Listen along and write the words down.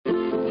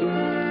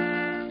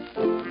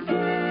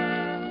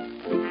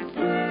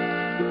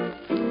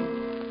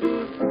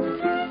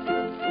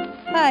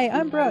Hi,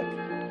 I'm Brooke.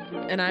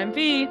 And I'm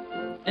V.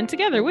 And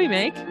together we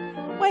make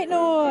White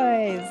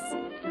Noise.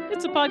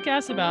 It's a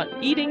podcast about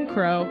eating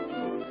crow.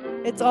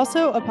 It's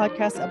also a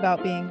podcast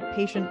about being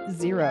patient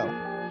zero.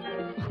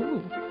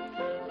 Ooh.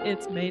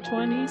 It's May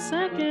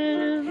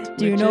 22nd.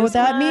 Do you know what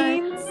that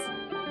means?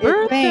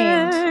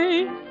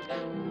 Birthday.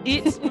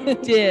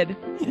 It did.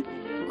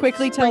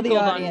 Quickly tell the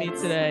audience. On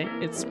me today.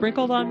 It's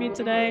sprinkled on me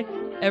today.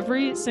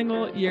 Every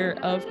single year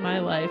of my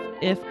life,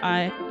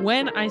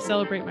 when I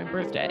celebrate my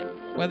birthday,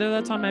 whether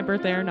that's on my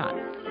birthday or not,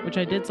 which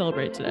I did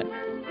celebrate today,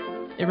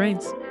 it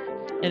rains.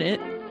 And it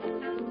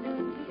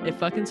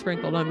fucking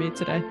sprinkled on me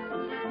today.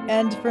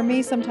 And for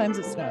me, sometimes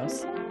it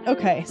snows.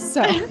 Okay,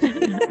 so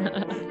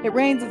it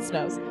rains, it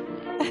snows.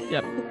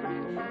 Yep.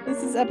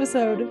 This is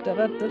episode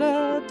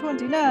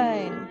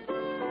 29.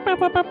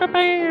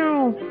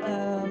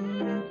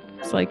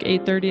 It's like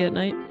 8:30 at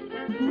night.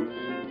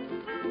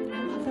 Mm-hmm.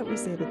 I love that we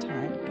say the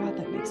time. God,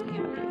 that makes me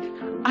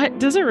happy.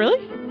 Does it really?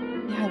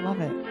 Yeah, I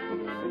love it.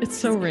 It's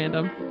so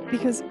random.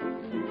 Because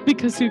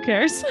who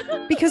cares?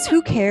 Because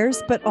who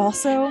cares? But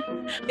also,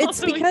 it's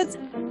because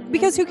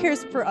who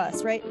cares for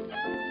us, right?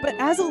 But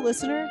as a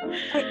listener,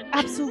 I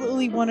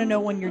absolutely want to know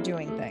when you're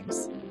doing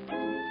things.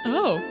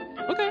 Oh,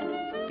 okay.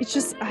 It's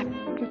just,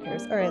 who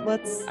cares? All right,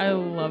 let's. I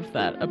love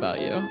that about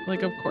you.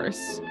 Like, of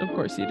course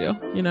you do.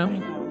 You know. I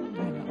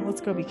know.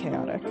 Let's go be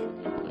chaotic.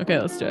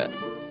 Okay, let's do it.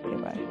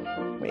 Okay, bye.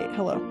 Wait,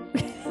 hello.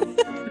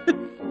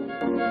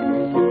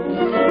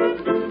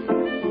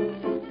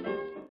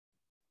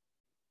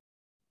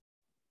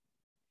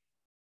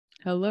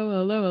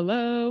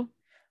 Hello.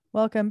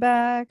 Welcome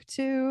back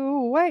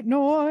to White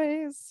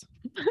Noise.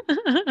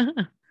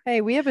 Hey,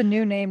 we have a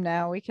new name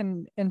now. We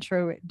can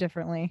intro it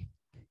differently.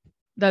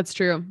 That's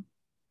true.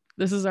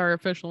 This is our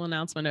official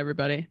announcement,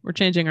 everybody. We're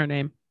changing our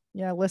name.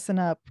 Yeah, listen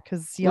up,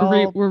 because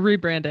y'all we're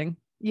rebranding.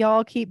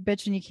 Y'all keep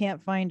bitching you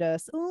can't find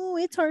us. Oh,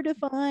 it's hard to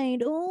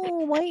find.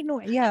 Oh, White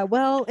Noise. Yeah,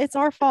 well, it's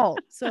our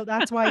fault. So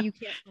that's why you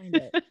can't find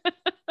it.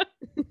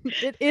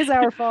 It is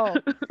our fault.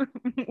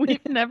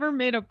 We've never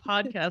made a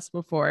podcast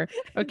before,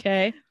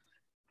 okay?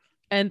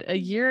 And a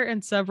year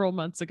and several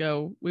months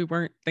ago, we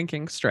weren't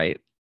thinking straight.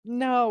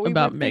 No, we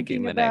about were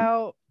making thinking the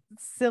about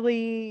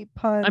silly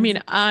puns. I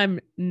mean, I'm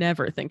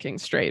never thinking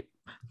straight.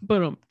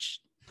 But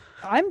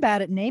I'm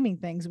bad at naming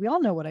things. We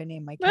all know what I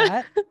name my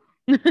cat.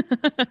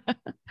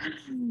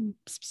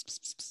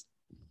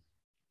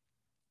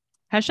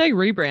 Hashtag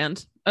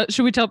rebrand.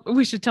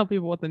 We should tell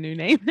people what the new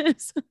name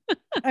is.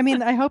 I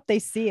mean, I hope they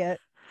see it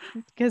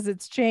because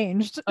it's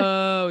changed.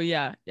 Oh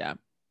yeah.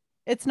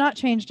 It's not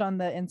changed on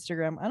the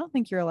Instagram. I don't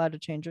think you're allowed to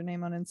change your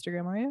name on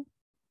Instagram, are you?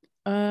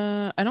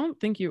 I don't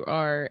think you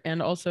are.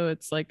 And also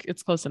it's like,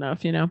 it's close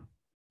enough, you know?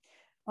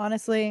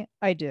 Honestly,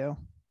 I do.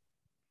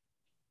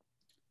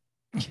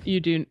 You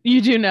do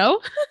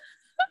know?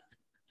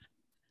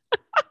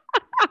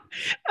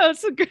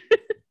 That's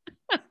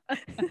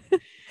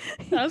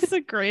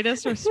the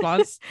greatest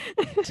response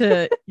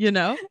to,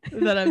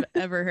 that I've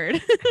ever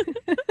heard.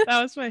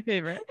 That was my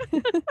favorite.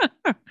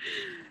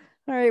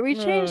 All right, we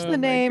changed the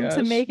name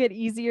to make it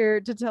easier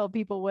to tell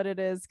people what it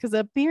is, because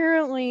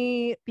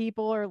apparently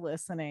people are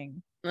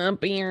listening.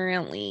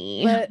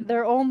 Apparently. But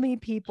they're only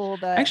people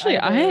that actually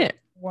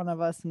one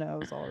of us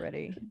knows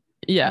already.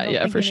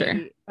 Yeah, for sure.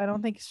 I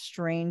don't think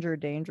stranger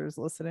danger's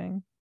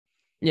listening.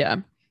 Yeah.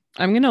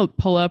 I'm going to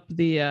pull up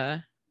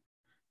the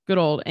good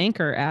old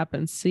Anchor app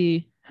and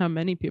see how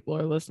many people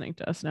are listening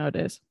to us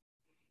nowadays.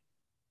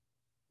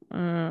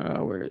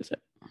 Where is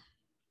it?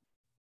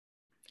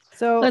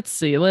 So let's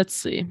see.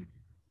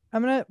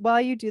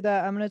 While you do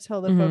that, I'm going to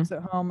tell the folks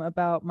at home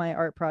about my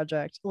art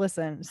project.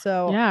 Listen,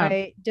 so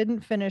I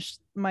didn't finish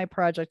my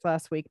project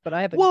last week, but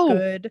I have a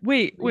good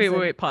Wait.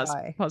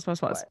 Pause.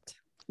 What?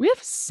 We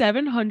have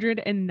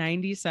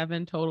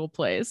 797 total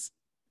plays.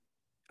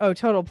 Oh,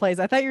 total plays.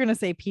 I thought you were going to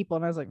say people,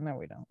 and I was like, no,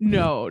 we don't.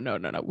 No.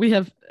 We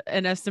have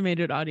an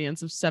estimated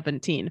audience of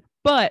 17,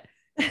 but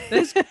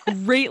that's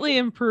greatly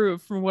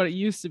improved from what it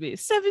used to be.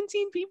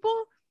 17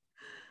 people?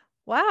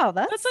 Wow,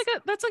 that's like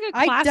a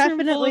classroom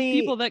full of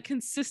people that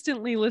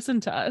consistently listen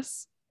to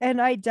us.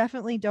 And I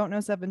definitely don't know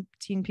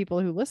 17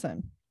 people who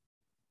listen.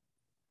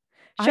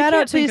 Shout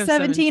out to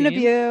 17 of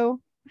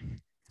you.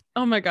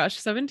 Oh my gosh,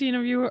 17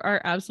 of you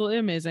are absolutely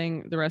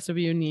amazing. The rest of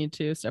you need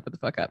to step the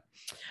fuck up.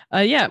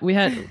 Yeah, we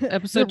had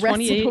episode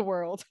 28. Of the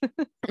world.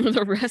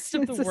 The rest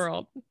of the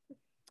world.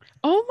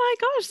 Oh my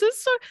gosh, this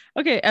is so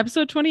okay.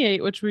 Episode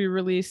 28, which we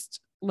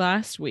released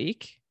last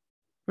week,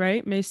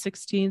 right? May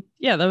 16th.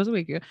 Yeah, that was a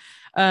week ago.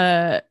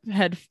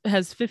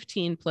 Has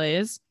 15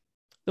 plays.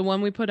 The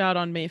one we put out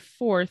on May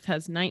 4th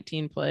has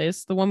 19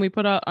 plays. The one we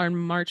put out on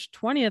March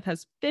 20th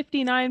has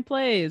 59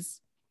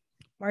 plays.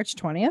 March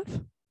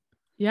 20th?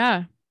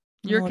 Yeah.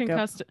 You're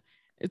concussed.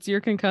 It's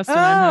you're concussed and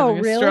I'm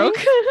having a stroke.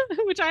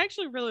 Which I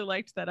actually really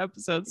liked that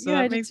episode. So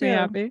that makes me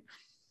happy.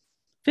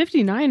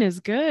 59 is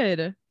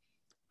good.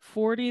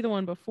 40 the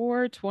one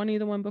before, 20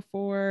 the one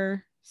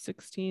before,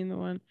 16 the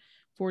one,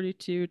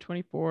 42,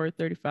 24,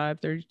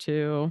 35,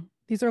 32.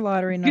 These are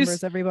lottery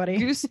numbers,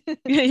 everybody.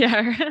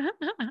 Yeah.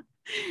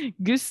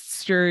 Goose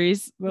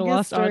Stories, the Goose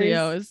Lost Stories.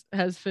 Audio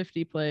has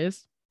 50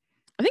 plays.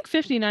 I think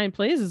 59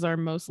 plays is our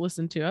most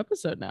listened to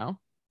episode now.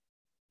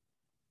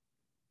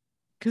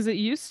 Because it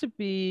used to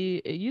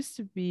be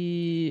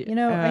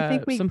I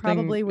think we something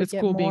probably would It's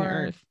get Cool more. Being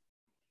Earth.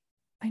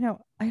 I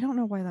know. I don't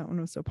know why that one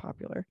was so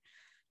popular.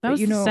 That was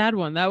the sad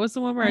one. That was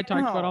the one where I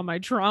talked about all my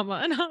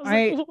trauma, and I was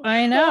like,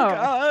 I know. Oh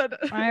God,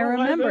 I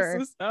remember. Why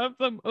does this have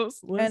the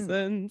most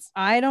listens?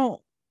 I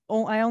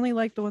only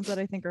like the ones that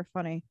I think are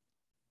funny.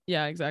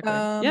 Yeah,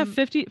 exactly.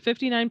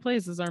 59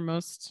 plays is our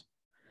most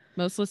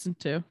listened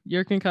to.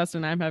 You're concussed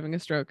and I'm having a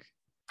stroke.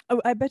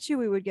 Oh, I bet you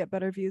we would get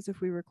better views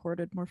if we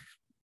recorded more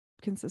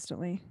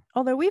consistently.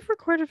 Although we've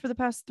recorded for the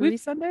past 3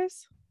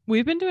 Sundays.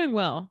 We've been doing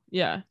well.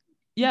 Yeah.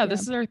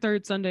 This is our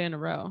 3rd Sunday in a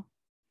row.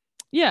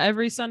 Yeah,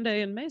 every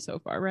Sunday in May so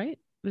far, right?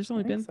 There's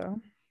only been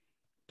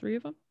 3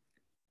 of them.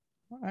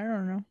 I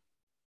don't know.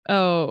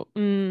 Oh,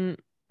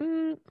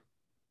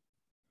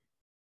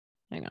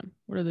 hang on.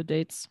 What are the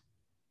dates?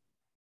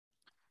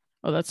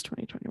 Oh, that's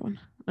 2021.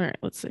 All right,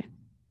 let's see.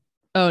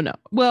 Oh no.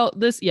 Well,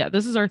 this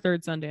is our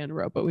 3rd Sunday in a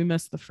row, but we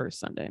missed the first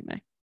Sunday in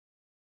May.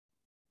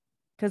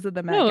 Because of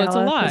the Met Gala, it's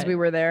a lie. Because we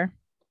were there.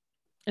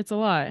 It's a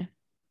lie.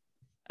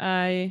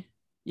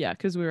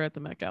 Because we were at the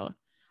Met Gala.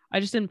 I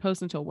just didn't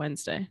post until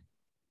Wednesday.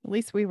 At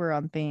least we were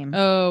on theme.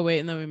 Oh, wait,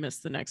 and then we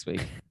missed the next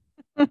week.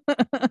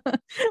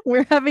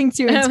 We're having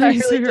 2 entirely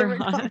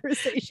different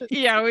conversations.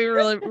 Yeah, we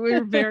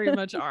very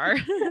much are.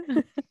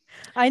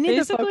 I need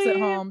the folks at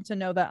home to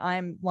know that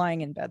I'm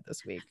lying in bed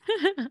this week.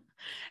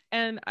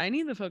 And I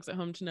need the folks at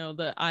home to know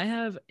that I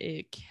have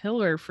a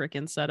killer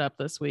freaking setup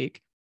this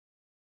week.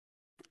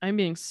 I'm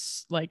being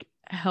like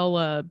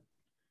hella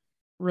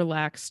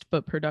relaxed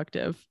but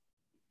productive.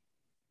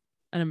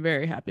 And I'm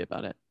very happy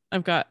about it.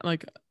 I've got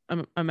like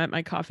I'm at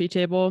my coffee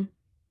table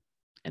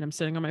and I'm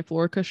sitting on my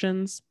floor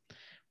cushions,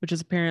 which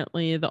is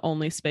apparently the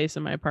only space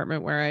in my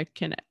apartment where I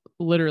can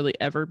literally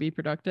ever be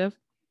productive.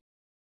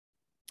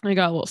 I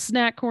got a little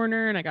snack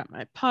corner and I got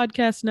my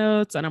podcast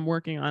notes and I'm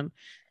working on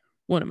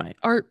one of my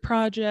art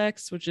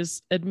projects, which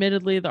is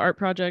admittedly the art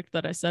project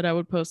that I said I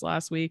would post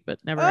last week, but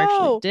never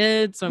actually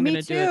did. So I'm going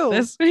to do it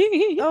this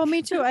week. Oh,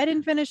 me too. I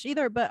didn't finish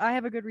either, but I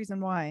have a good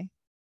reason why.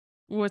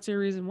 What's your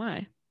reason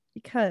why?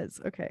 Because,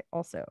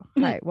 also,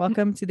 hi,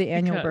 welcome to the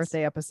annual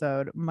birthday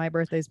episode. My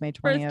birthday is May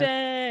 20th.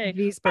 Birthday!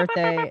 V's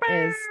birthday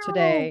is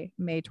today,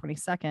 May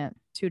 22nd.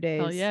 2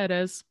 days. Hell yeah, it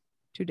is.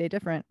 2 day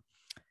different.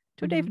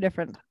 2 day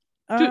different.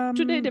 2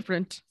 day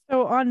different.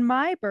 So on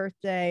my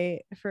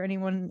birthday, for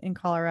anyone in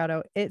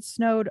Colorado, it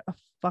snowed a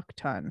fuck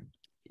ton.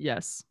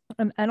 Yes.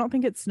 And I don't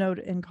think it snowed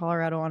in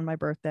Colorado on my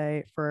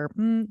birthday for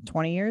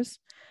 20 years.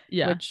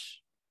 Yeah.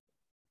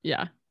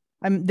 Yeah.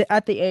 I'm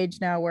at the age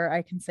now where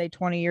I can say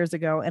 20 years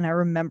ago and I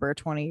remember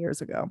 20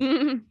 years ago.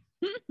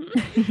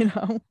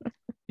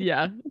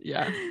 Yeah.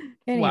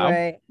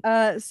 Anyway,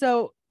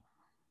 so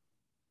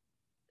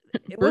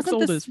it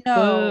wasn't the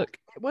snow.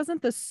 It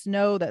wasn't the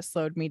snow that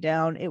slowed me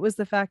down. It was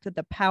the fact that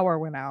the power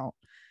went out.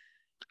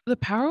 The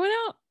power went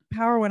out?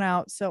 Power went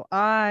out. So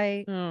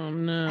I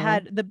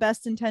had the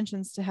best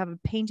intentions to have a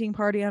painting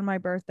party on my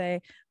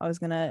birthday. I was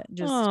going to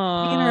just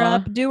paint her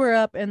up, do her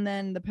up. And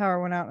then the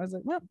power went out. I was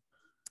like, well,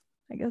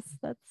 I guess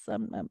that's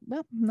I'm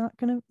not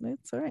gonna,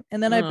 it's all right.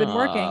 And then I've been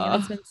working and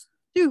it's been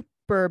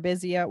super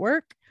busy at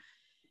work.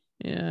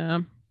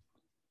 Yeah.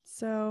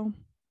 So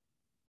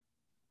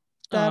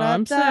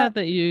I'm sad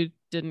that you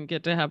didn't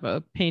get to have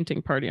a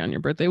painting party on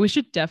your birthday. We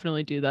should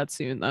definitely do that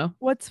soon though.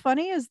 What's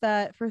funny is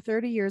that for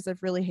 30 years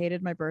I've really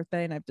hated my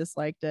birthday and I've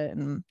disliked it,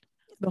 and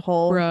the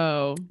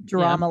whole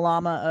drama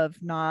llama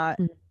of not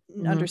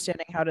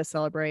understanding how to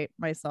celebrate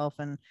myself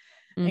and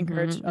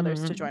encourage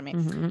others to join me.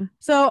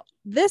 So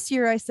this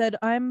year I said,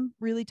 I'm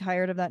really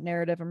tired of that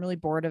narrative. I'm really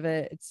bored of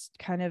it. It's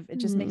kind of, it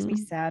just makes me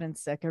sad and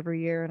sick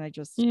every year. And I'm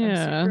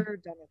super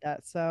done with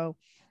that. So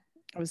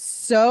I was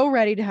so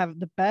ready to have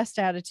the best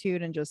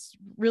attitude and just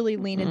really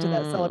lean into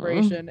that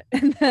celebration.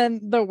 And then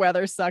the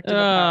weather sucked.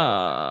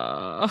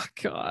 Oh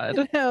God.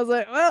 And I was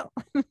like, well,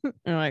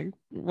 you're like,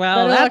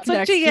 well, that's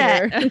what you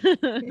get.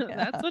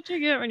 That's what you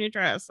get when you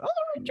dress all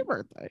around your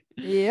birthday.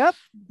 Yep.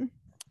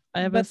 I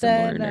have a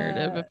similar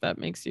narrative, if that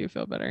makes you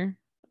feel better.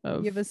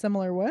 You have a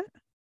similar what?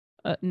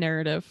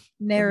 Narrative.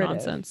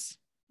 Nonsense.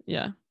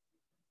 Yeah.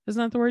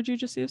 Isn't that the word you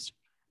just used?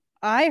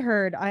 I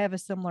heard I have a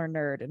similar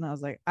nerd, and I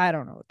was like, I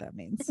don't know what that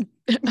means.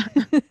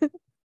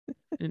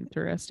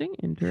 Interesting.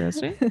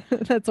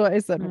 That's what I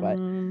said.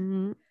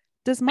 What?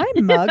 Does my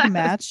mug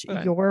match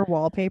your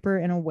wallpaper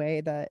in a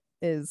way that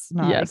is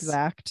not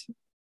exact?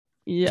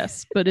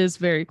 Yes, but is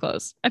very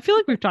close. I feel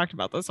like we've talked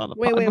about this on the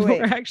pod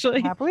before,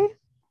 actually. Have we?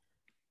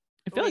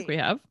 I feel like we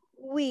have.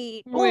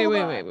 Wait.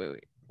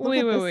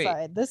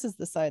 This is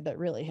the side that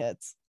really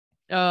hits.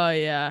 Oh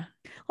yeah.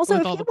 Also,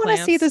 if you want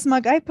to see this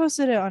mug, I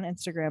posted it on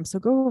Instagram, so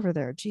go over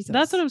there. Jesus.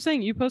 That's what I'm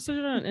saying. You posted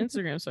it on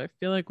Instagram, so I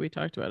feel like we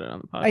talked about it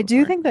on the pod. I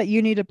do think that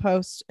you need to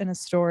post in a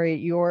story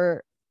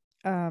your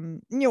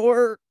I'm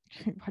so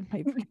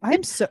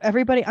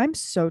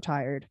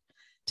tired.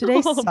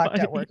 Today sucked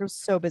at work. I was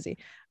so busy.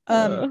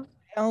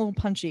 a little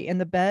punchy. In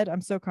the bed,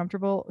 I'm so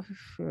comfortable.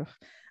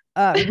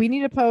 We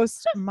need to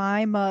post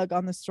my mug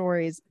on the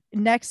stories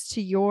next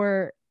to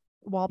your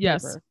wallpaper.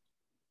 Yes.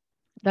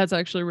 That's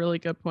actually a really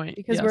good point.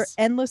 Because we're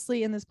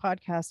endlessly in this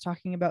podcast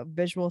talking about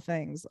visual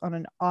things on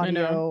an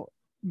audio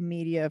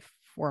media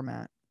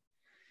format.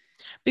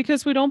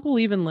 Because we don't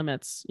believe in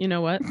limits. You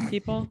know what,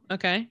 people?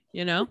 Okay.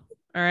 All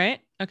right.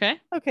 Okay.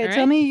 Okay. All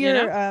tell me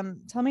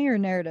your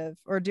narrative.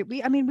 Or did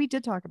we? I mean, we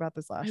did talk about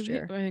this last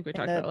year. I think we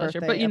talked about it last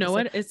year. But you know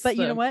what?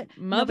 You know what?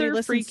 Mother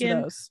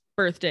freaking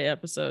birthday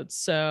episodes.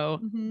 So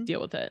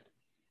deal with it.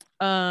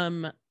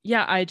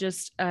 Yeah,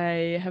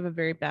 I have a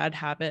very bad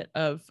habit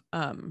of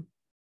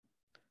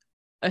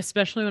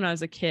especially when I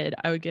was a kid,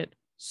 I would get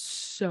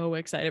so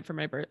excited for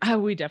my birthday.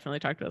 We definitely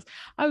talked about this.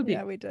 I would be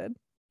we did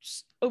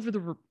over the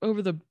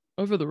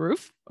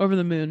roof, over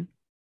the moon.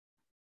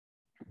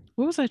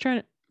 What was I trying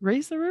to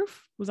raise the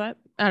roof? Was that?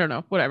 I don't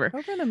know. Whatever.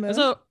 Over the moon.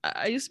 So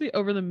I used to be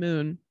over the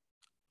moon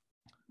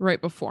right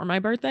before my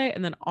birthday,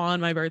 and then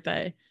on my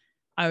birthday,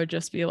 I would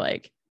just be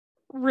like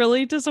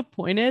really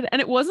disappointed,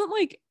 and it wasn't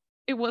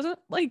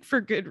like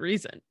for good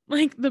reason.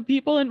 Like the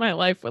people in my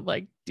life would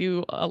like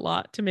do a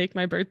lot to make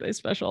my birthday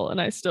special, and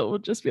I still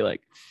would just be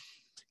like,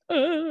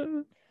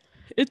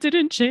 it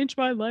didn't change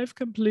my life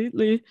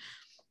completely.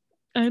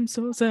 I'm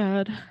so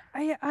sad.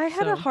 I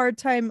had a hard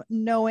time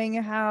knowing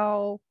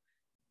how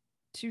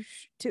to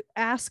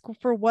ask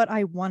for what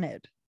I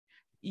wanted.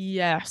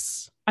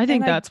 Yes, I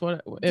think that's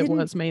what it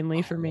was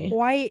mainly for me.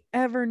 Quite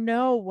ever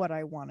know what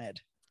I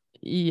wanted.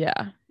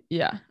 Yeah,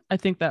 I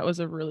think that was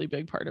a really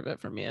big part of it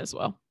for me as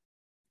well.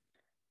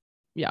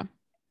 Yeah.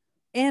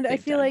 And I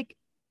feel like,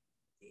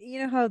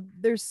 you know how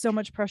there's so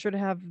much pressure to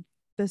have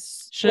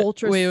this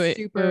super.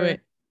 Wait.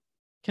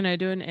 Can I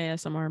do an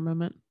ASMR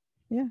moment?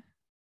 Yeah.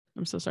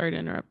 I'm so sorry to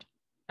interrupt.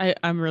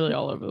 I'm really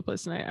all over the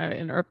place tonight. I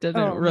interrupted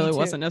and it really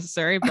wasn't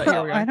necessary, but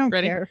here we are. I don't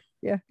ready? care.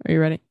 Yeah. Are you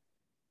ready?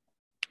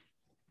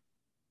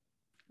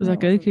 Was that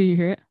good? Could you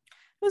hear it?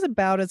 It was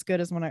about as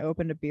good as when I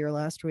opened a beer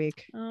last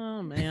week.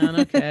 Oh man,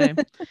 okay.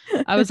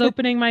 I was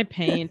opening my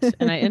paint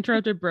and I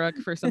interrupted Brooke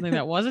for something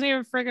that wasn't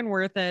even friggin'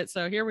 worth it.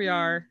 So here we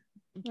are.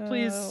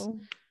 Please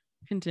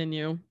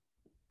continue.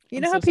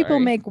 You know how people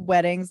make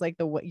weddings, like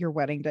your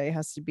wedding day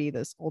has to be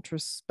this ultra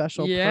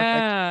special,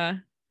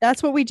 perfect.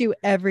 That's what we do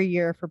every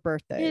year for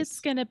birthdays.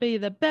 It's gonna be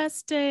the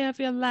best day of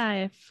your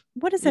life.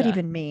 What does that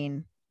even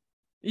mean?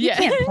 You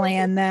can't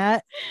plan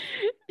that.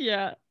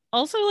 Yeah.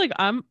 Also, like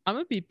I'm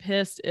gonna be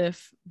pissed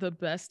if the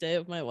best day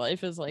of my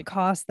life is like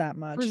cost that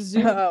much.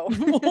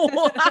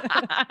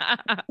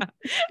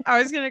 I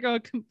was gonna go a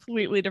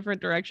completely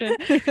different direction,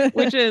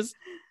 which is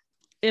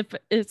if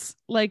it's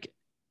like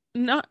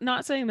not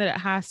saying that it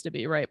has to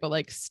be right, but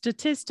like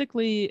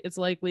statistically, it's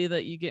likely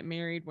that you get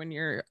married when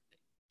you're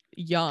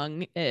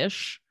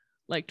young-ish,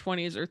 like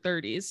 20s or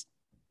 30s.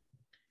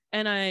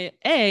 And I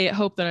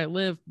hope that I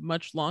live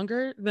much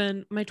longer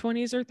than my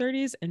 20s or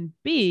 30s, and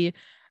B,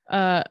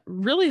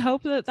 really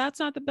hope that that's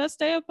not the best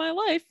day of my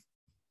life.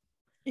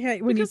 Yeah,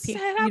 when you peak,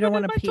 you don't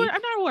want to peak. I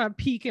don't want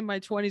to peak in my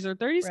 20s or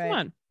 30s. Right. Come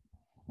on.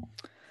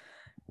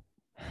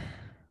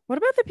 What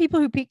about the people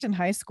who peaked in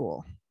high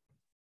school?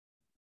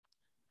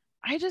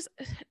 It's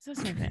the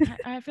same thing.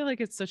 I feel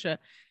like it's such a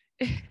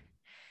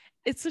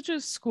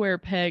square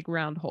peg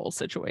round hole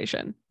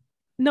situation.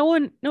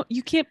 No,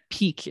 you can't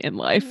peak in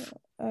life.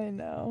 I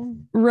know.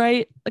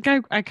 Right? Like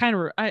I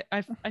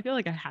feel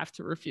like I have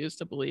to refuse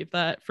to believe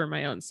that for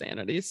my own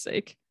sanity's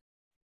sake.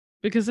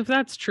 Because if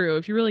that's true,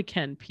 if you really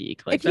can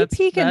peak, like if you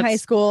peak in high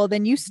school,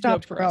 then you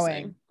stopped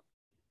growing.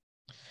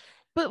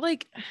 But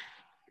like,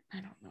 I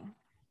don't know.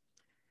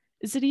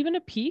 Is it even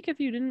a peak if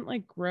you didn't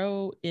like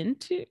grow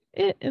into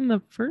it in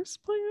the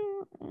first place?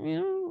 You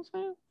know what I'm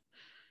saying?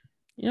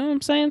 You know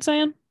what I'm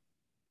saying?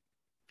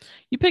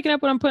 You picking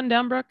up what I'm putting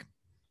down, Brooke?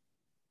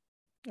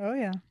 Oh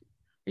yeah.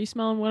 Are you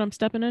smelling what I'm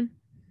stepping in?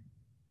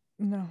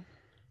 No.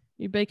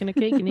 You baking a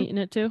cake and eating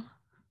it too?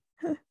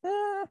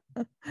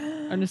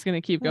 I'm just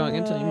gonna keep going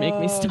until you make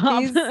me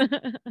stop.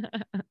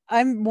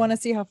 I want to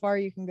see how far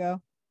you can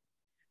go.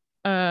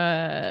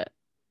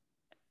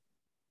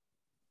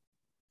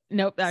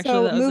 Nope.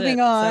 Actually, so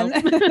moving on.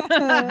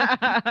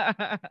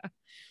 So.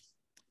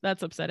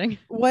 That's upsetting.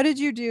 What did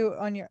you do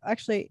on your?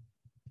 Actually,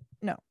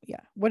 no. Yeah.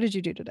 What did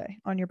you do today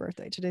on your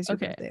birthday? Today's your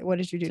birthday. What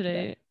did you do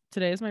today?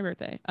 Today is my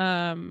birthday.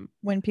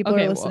 When people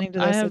are listening to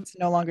this, it's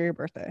no longer your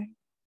birthday.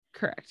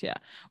 Correct. Yeah.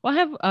 Well, I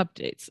have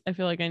updates. I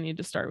feel like I need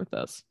to start with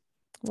those.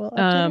 Well,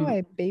 update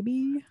away,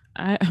 baby.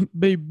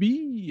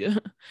 Baby,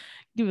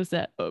 give us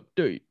that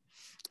update.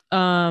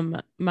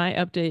 My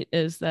update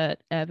is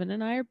that Evan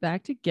and I are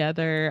back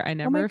together. I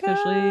never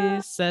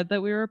officially said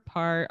that we were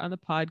apart on the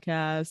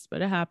podcast,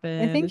 but it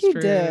happened. I think you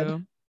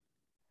did.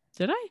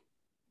 Did I?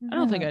 I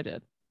don't think I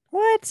did.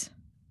 What?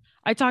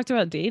 I talked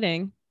about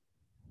dating,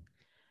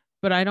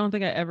 but I don't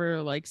think I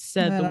ever like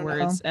said the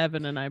words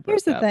Evan and I broke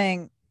up. Here's the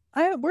thing.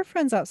 We're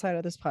friends outside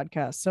of this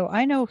podcast, so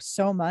I know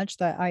so much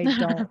that I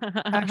don't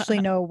actually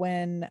know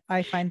when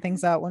I find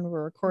things out when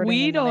we're recording.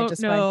 We don't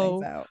just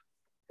know. Find things out.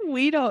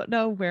 We don't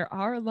know where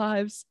our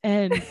lives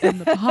end and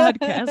the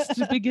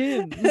podcast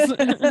begins.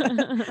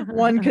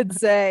 One could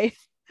say.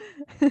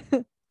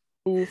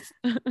 Oof.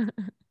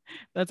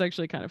 That's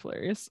actually kind of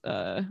hilarious.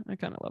 I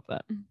kind of love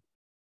that.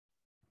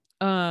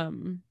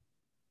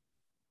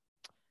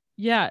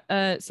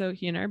 Yeah, so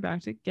he and I are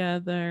back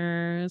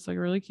together. It's like a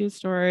really cute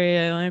story.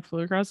 I like flew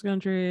across the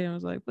country. I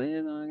was like, please,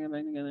 I want to get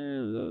back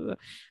together.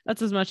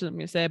 That's as much as I'm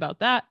going to say about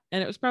that.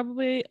 And it was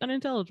probably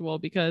unintelligible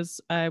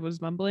because I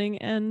was mumbling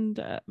and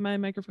my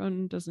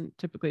microphone doesn't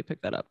typically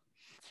pick that up.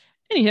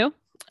 Anywho,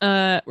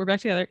 we're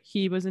back together.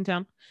 He was in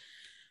town.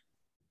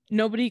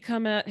 Nobody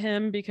come at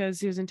him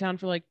because he was in town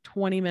for like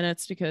 20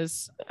 minutes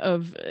because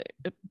of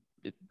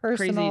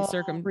personal crazy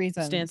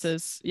circumstances.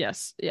 reasons.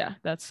 Yes. Yeah.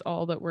 That's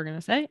all that we're going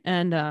to say.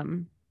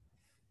 And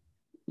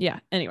yeah.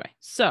 Anyway,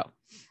 so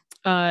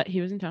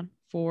he was in town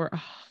for a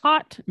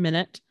hot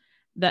minute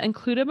that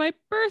included my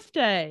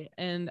birthday.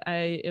 And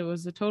it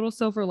was a total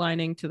silver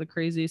lining to the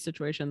crazy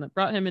situation that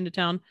brought him into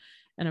town.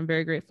 And I'm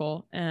very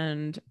grateful.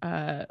 And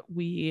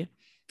we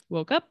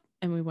woke up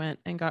and we went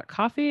and got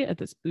coffee at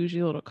this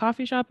bougie little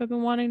coffee shop I've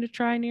been wanting to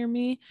try near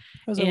me.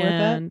 Was it worth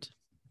it?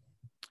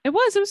 It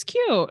was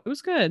cute. It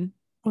was good.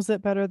 Was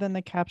it better than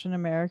the Captain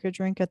America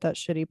drink at that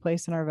shitty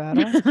place in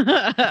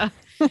Arvada?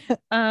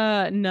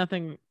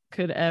 Nothing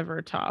could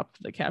ever top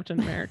the Captain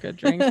America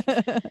drink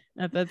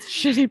at that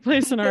shitty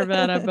place in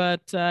Arvada,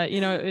 but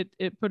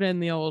it put in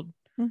the old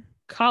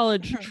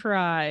college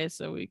try.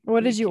 So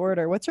what did you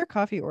order? What's your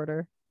coffee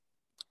order?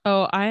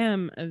 Oh, I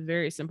am a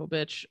very simple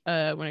bitch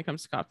when it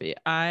comes to coffee.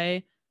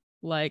 I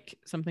like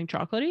something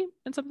chocolatey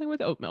and something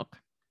with oat milk.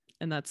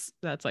 And that's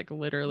like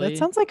literally. That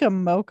sounds like a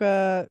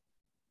mocha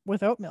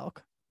with oat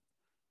milk.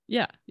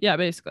 Yeah,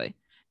 basically.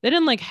 They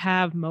didn't like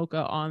have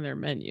mocha on their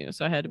menu,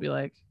 so I had to be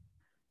like,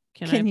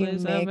 can I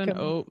please have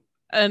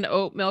an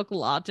oat milk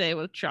latte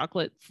with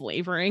chocolate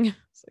flavoring?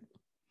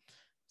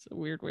 It's a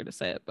weird way to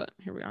say it, but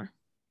here we are.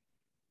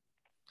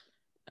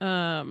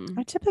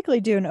 I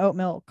typically do an oat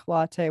milk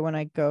latte when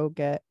I go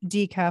get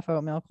decaf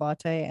oat milk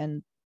latte,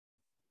 and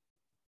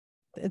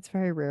it's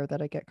very rare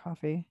that I get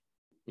coffee.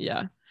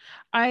 Yeah.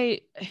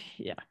 I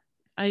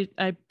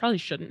probably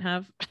shouldn't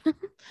have.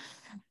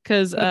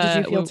 Because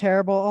did you feel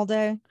terrible all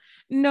day?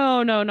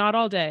 No, not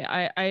all day.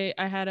 I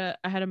had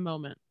a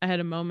moment. I had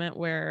a moment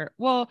where,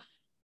 well,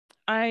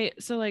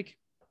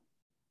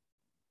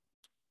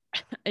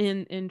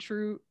 in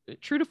true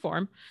to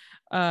form,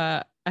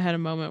 I had a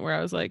moment where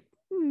I was like,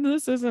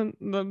 this isn't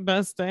the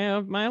best day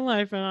of my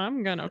life and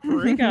I'm gonna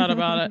freak out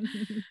about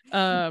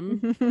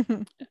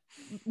it.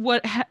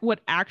 What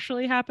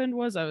actually happened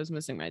was I was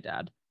missing my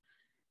dad.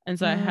 And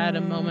so I had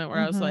a moment where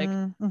I was like,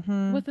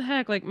 what the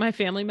heck? Like my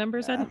family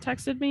members hadn't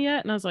texted me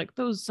yet. And I was like,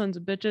 those sons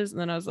of bitches. And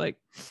then I was like,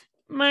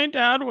 my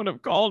dad would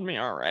have called me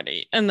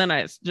already. And then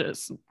I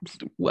just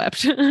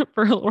wept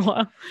for a little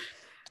while.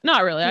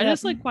 Not really. I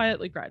just like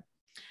quietly cried.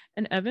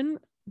 And Evan,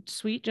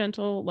 sweet,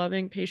 gentle,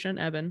 loving, patient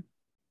Evan,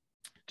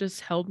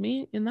 just held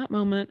me in that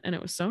moment. And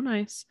it was so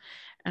nice.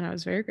 And I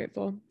was very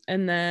grateful.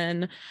 And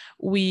then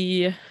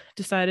we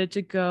decided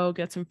to go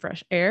get some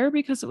fresh air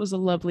because it was a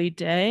lovely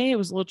day. It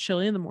was a little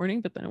chilly in the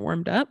morning, but then it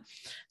warmed up.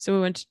 So we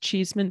went to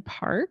Cheeseman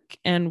Park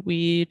and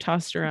we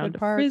tossed around a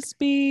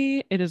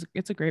frisbee.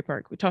 It's a great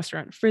park. We tossed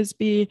around a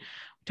frisbee.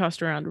 We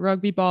tossed around a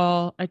rugby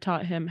ball. I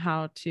taught him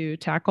how to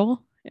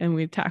tackle and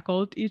we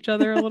tackled each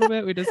other a little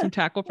bit. We did some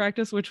tackle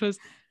practice, which was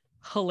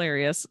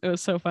hilarious. It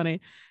was so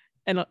funny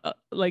and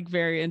like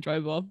very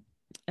enjoyable.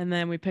 And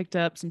then we picked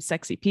up some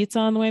sexy pizza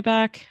on the way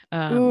back.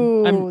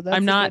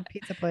 I'm not a good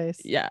pizza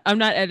place. Yeah, I'm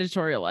not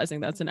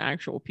editorializing. That's an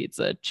actual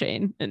pizza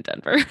chain in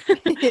Denver.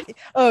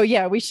 Oh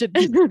yeah, we should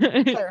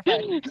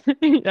clarify.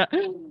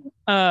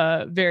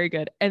 Yeah, very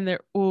good. And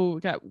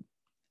got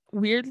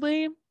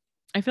weirdly,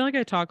 I feel like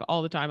I talk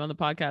all the time on the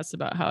podcast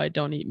about how I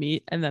don't eat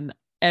meat, and then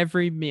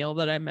every meal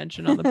that I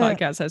mention on the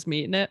podcast has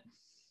meat in it.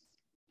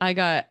 I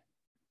got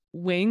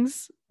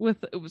wings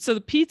so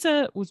the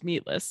pizza was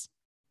meatless.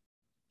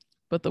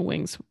 But the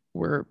wings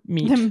were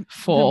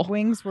full. The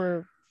wings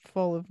were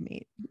full of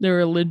meat. They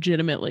were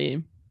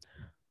legitimately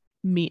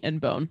meat and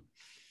bone.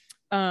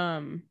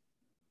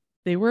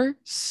 They were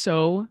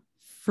so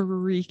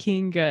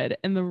freaking good.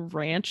 And the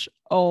ranch,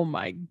 oh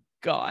my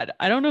God.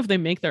 I don't know if they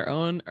make their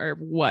own or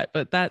what,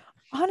 but that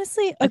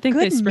honestly, I think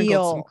they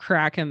sprinkled some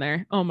crack in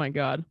there. Oh my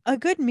God. A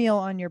good meal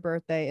on your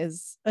birthday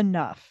is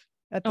enough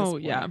at this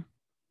point. Yeah.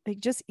 Like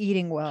just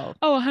eating well.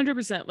 Oh,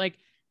 100%. Like,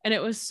 and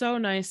it was so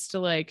nice to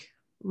like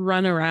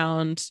run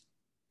around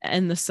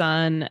in the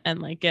sun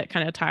and like get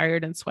kind of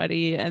tired and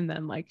sweaty and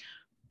then like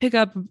pick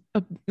up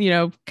a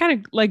kind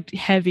of like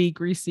heavy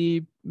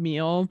greasy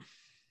meal,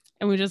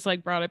 and we just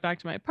like brought it back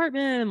to my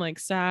apartment and like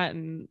sat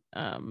and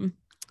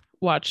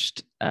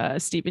watched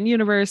Steven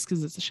Universe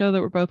because it's a show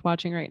that we're both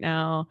watching right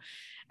now,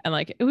 and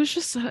like it was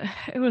just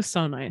it was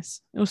so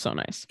nice.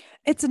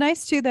 It's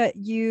nice too that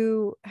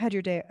you had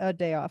a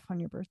day off on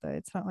your birthday.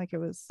 It's not like it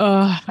was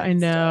I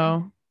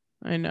know.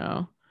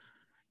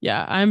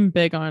 Yeah, I'm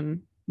big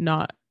on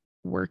not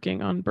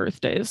working on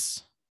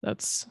birthdays.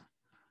 That's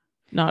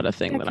not a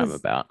thing that I'm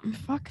about.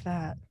 Fuck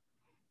that.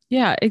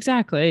 Yeah,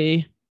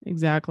 exactly.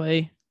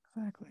 Exactly.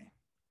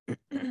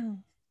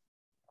 I'm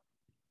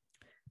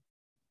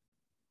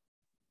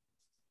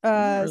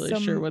not really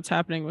sure what's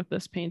happening with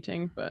this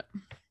painting, but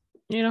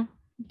you know,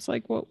 it's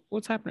like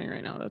what's happening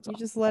right now. That's you all.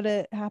 Just let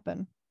it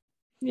happen.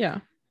 Yeah.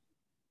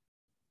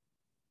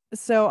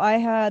 So I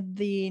had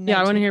the 19th,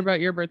 I want to hear about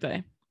your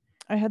birthday.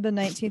 I had the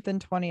 19th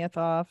and 20th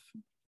off.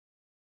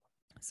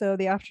 So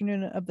the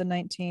afternoon of the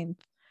 19th,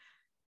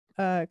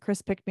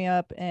 Chris picked me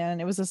up,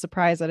 and it was a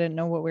surprise. I didn't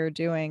know what we were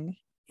doing.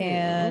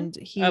 And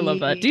I love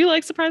that. Do you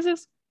like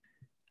surprises?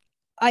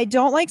 I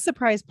don't like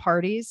surprise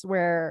parties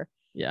where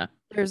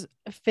there's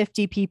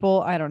 50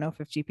 people. I don't know,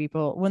 50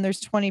 people. When there's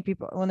 20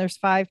 people, when there's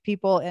 5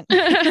 people, and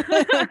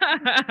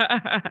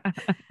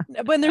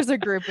when there's a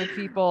group of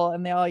people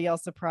and they all yell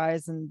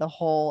surprise and the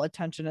whole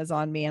attention is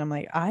on me, and I'm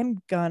like,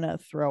 I'm gonna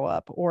throw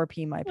up or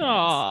pee my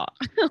pants.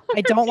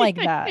 I don't like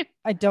that.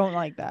 I don't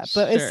like that.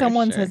 But if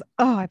someone says,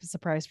 oh, I have a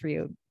surprise for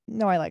you,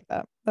 no, I like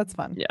that. That's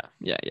fun.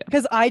 Yeah.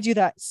 Because I do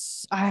that.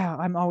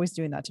 I'm always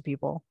doing that to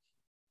people.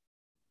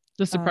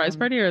 The surprise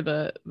party or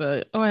the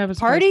I have a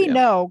party?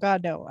 No,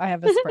 God, no. I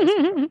have a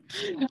surprise.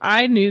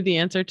 I knew the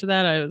answer to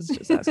that. I was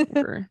just asking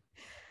for.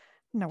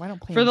 No, I don't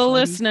plan for the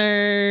parties.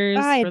 Listeners.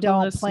 I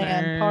don't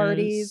plan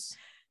parties.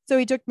 So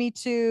he took me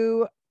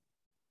to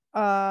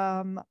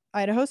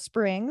Idaho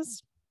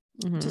Springs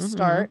to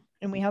start,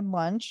 and we had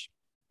lunch.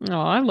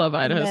 Oh, I love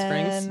Idaho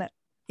Springs.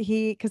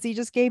 Because he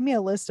just gave me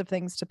a list of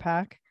things to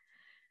pack.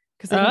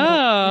 So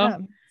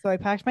I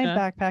packed my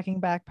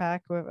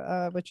backpack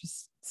with which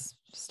is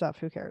stuff.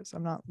 Who cares?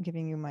 I'm not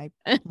giving you my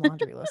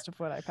laundry list of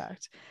what I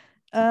packed.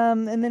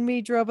 And then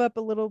we drove up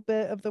a little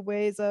bit of the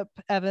ways up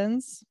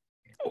Evans.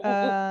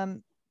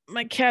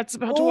 My cat's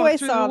about to walk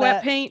through the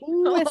wet paint.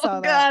 I saw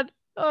that. God.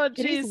 Oh,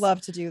 geez.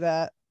 Love to do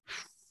that.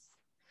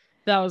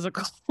 That was a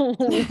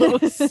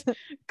close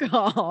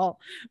call.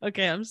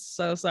 Okay, I'm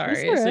so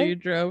sorry. Right. So you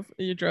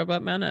drove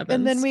up Mount Evans,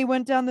 and then we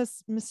went down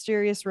this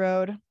mysterious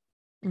road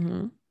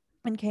and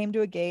came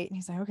to a gate. And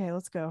he's like, "Okay,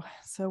 let's go."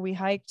 So we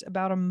hiked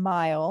about a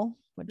mile,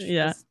 which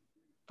was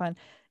fun.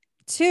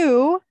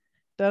 2.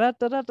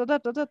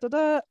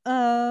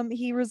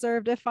 He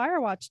reserved a fire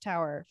watch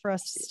tower for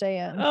us to stay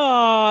in.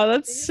 Oh,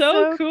 that's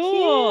so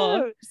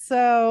cool. Cute.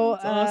 So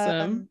that's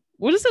awesome.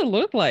 What does it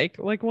look like?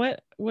 Like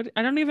what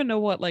I don't even know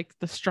what like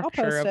the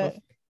structure of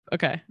it.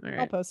 Okay. All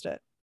right. I'll post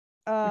it.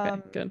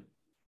 Okay, good.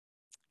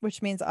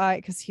 Which means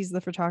because he's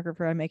the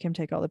photographer, I make him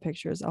take all the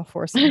pictures. I'll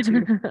force him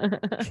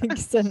to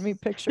send me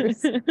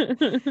pictures.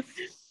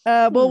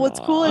 Well, what's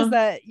cool is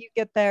that you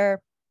get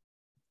there,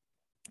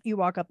 you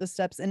walk up the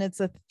steps, and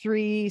it's a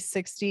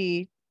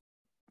 360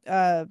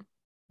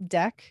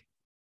 deck.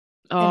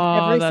 Oh,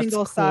 and every that's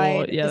single cool.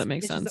 side that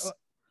makes sense.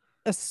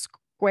 A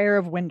square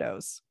of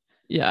windows.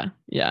 Yeah.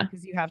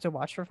 Because you have to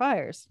watch for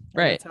fires.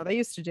 Right. That's how they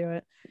used to do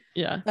it.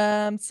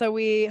 Yeah. So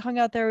we hung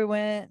out there. We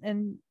went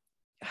and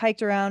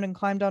hiked around and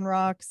climbed on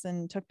rocks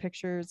and took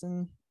pictures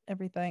and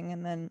everything.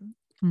 And then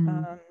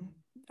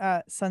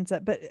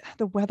sunset. But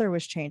the weather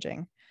was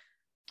changing.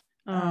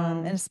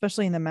 And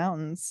especially in the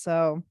mountains.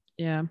 So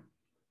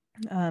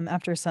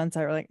after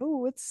sunset, we're like,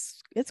 oh,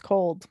 it's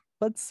cold.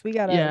 We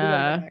gotta go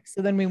back.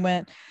 So then we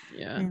went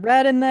and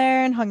read in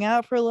there and hung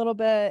out for a little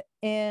bit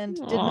and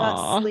did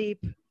not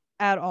sleep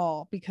at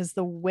all because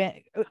the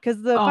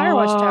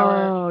Firewatch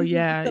Tower is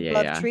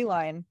above tree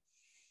line.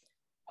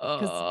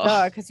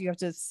 Because you have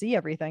to see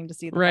everything to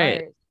see the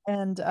fires.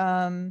 And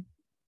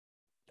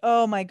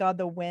oh my God,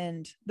 the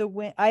wind.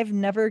 I've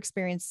never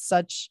experienced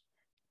such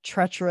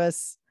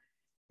treacherous,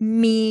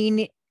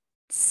 mean,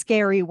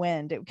 scary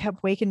wind. It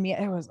kept waking me.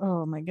 It was,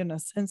 oh my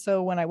goodness. And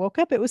so when I woke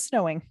up, it was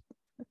snowing.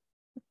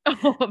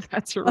 Oh,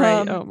 that's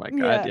right. Oh my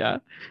God. Yeah.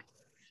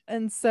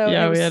 And so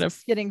it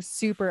was getting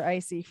super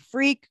icy.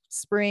 Freak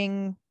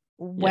spring,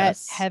 wet,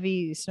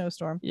 heavy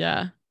snowstorm.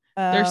 Yeah.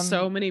 There's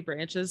so many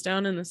branches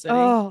down in the city.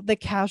 Oh, the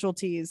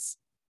casualties.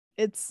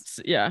 It's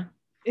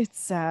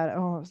sad.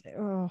 Oh,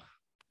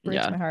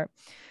 breaks my heart.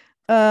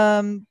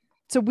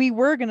 So we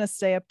were gonna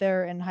stay up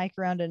there and hike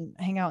around and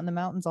hang out in the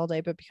mountains all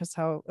day, but because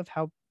of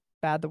how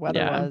bad the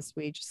weather was,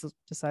 we just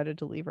decided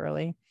to leave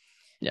early.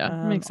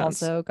 Makes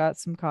sense. Also got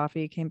some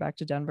coffee, came back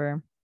to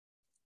Denver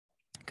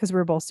because we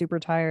were both super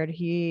tired.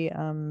 He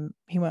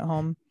went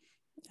home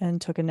and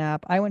took a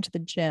nap. I went to the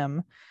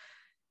gym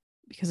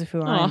because of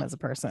who I am as a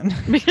person.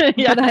 But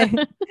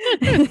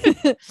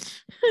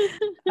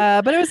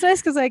it was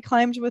nice because I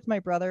climbed with my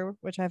brother,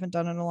 which I haven't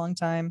done in a long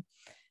time.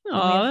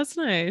 Oh, that's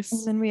nice.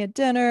 And then we had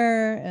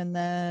dinner, and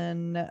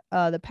then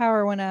the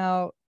power went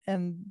out,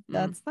 and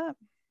that's that.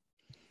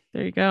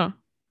 There you go.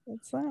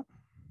 That's that.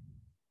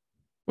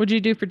 What'd you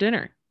do for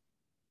dinner?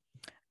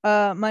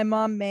 My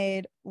mom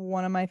made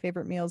one of my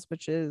favorite meals,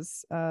 which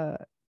is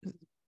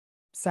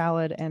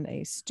salad and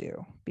a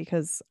stew,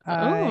 because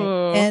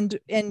and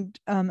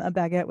a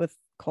baguette with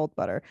cold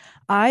butter.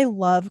 I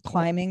love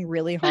climbing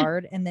really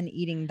hard and then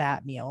eating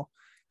that meal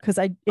because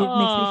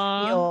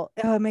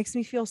it makes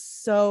me feel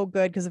so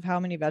good because of how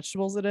many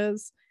vegetables it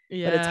is.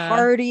 but it's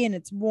hearty and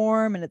it's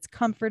warm and it's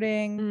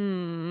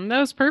comforting. That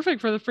was perfect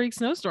for the freak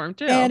snowstorm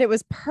too. And it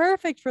was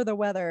perfect for the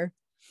weather.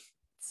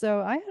 So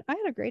I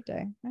had a great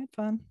day. I had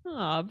fun.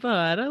 Oh,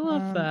 bud, I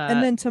love that.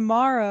 And then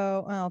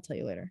tomorrow, I'll tell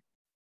you later.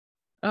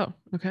 Oh,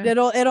 okay.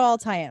 It'll all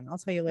tie in. I'll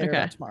tell you later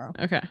about tomorrow.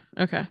 Okay.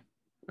 All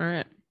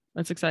right.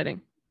 That's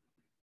exciting.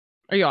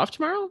 Are you off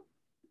tomorrow?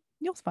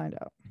 You'll find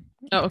out.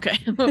 Oh, okay.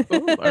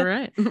 Ooh, all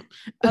right.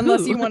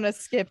 Unless you want to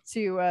skip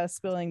to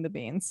spilling the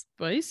beans.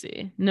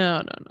 Spicy.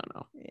 No.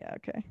 Yeah,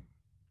 okay.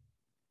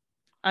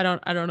 I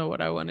don't know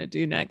what I want to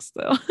do next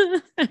though.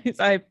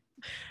 I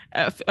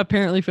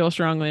apparently feel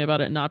strongly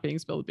about it not being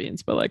spilled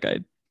beans, but like I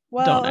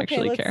don't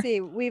actually care. Let's see.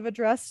 We've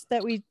addressed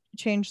that we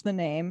changed the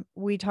name.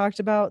 We talked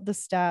about the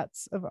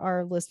stats of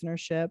our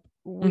listenership.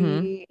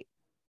 We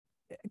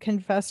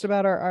confessed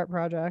about our art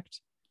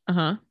project.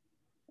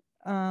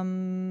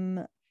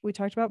 We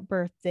talked about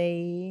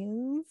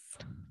birthdays.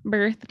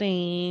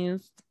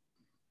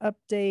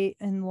 Update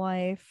in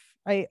life.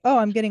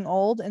 I'm getting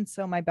old, and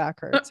so my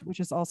back hurts,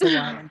 which is also why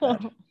I'm in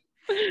bed.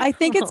 I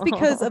think it's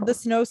because of the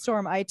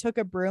snowstorm. I took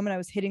a broom and I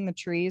was hitting the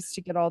trees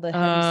to get all the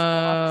heavy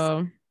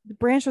snow. The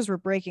branches were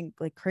breaking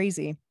like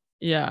crazy.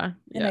 Yeah.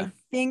 And I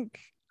think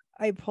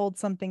I pulled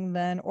something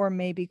then, or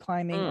maybe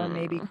climbing, or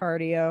maybe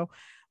cardio,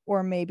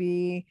 or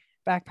maybe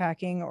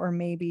backpacking, or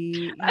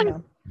maybe,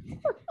 oh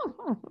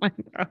my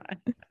God.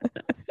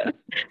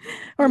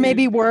 or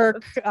maybe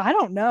work. I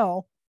don't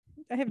know.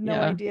 I have no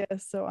idea.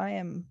 So I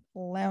am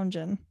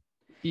lounging.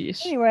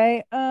 Yeesh.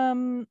 Anyway,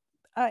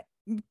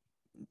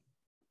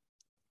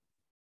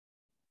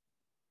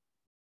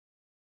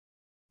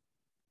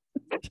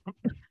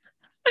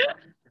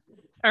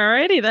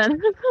 Alrighty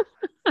then.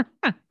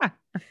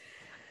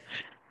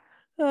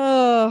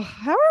 Oh,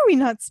 how are we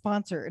not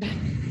sponsored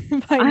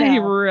by now? I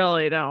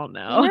really don't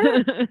know.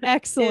 We're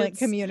excellent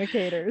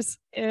communicators.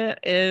 It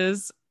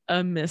is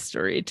a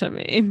mystery to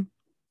me.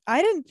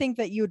 I didn't think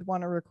that you would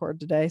want to record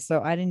today,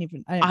 so I didn't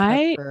think that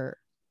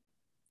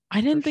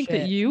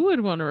you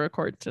would want to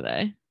record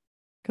today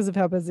because of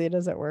how busy it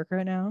is at work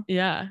right now.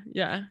 Yeah.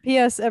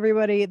 P.S.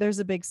 Everybody, there's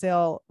a big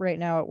sale right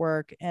now at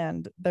work,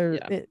 and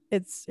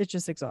it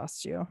just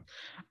exhausts you.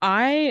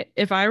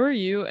 If I were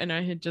you and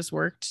I had just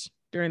worked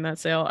during that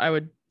sale, I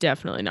would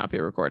definitely not be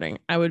recording.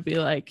 I would be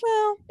like,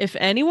 well, if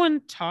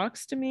anyone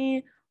talks to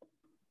me,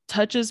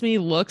 touches me,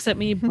 looks at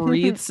me,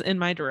 breathes in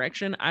my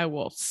direction, I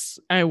will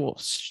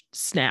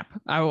snap.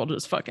 I will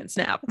just fucking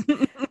snap.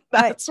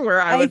 That's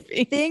where I would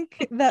be. I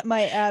think that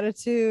my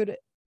attitude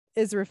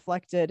is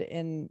reflected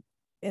in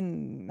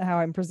how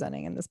I'm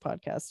presenting in this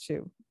podcast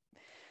too.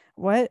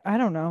 What? I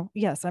don't know.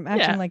 Yes, I'm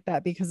acting like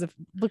that because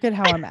look at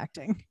how I'm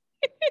acting.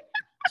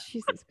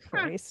 Jesus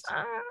Christ.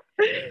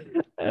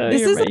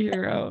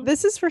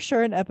 This is for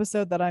sure an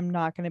episode that I'm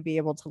not going to be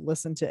able to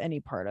listen to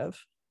any part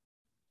of.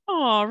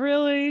 Oh,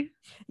 really?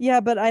 Yeah,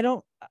 but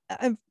I'm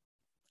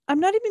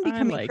not even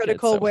becoming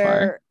critical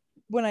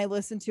when I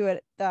listen to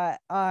it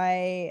that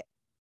I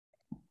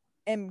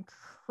am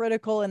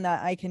critical and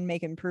that I can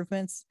make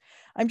improvements.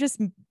 I'm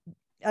just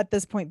at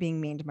this point being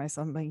mean to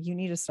myself. I'm like, you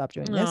need to stop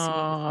doing this. You need to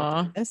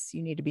stop doing this.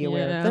 You need to be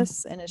aware of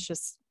this. And it's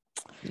just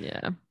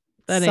that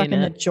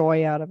sucking the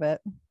joy out of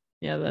it.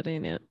 Yeah, that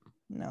ain't it.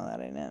 No, that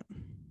ain't it.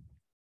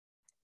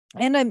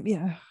 And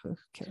who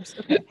cares?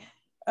 Okay.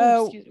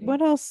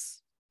 What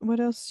else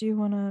do you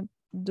want to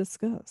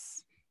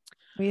discuss?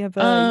 We have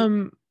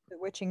the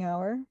witching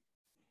hour,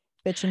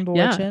 bitch and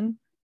bewitching.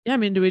 Yeah, I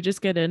mean, do we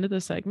just get into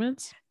the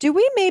segments? Do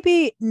we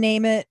maybe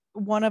name it?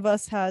 One of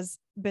us has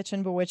bitch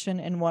and bewitching,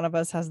 and one of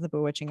us has the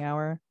bewitching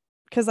hour.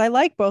 Because I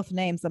like both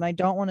names, and I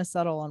don't want to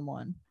settle on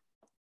one.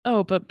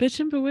 Oh, but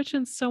bitch and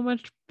bewitching's so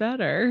much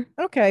better.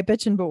 Okay,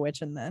 bitch and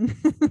bewitching then.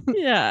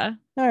 Yeah.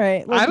 All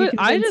right.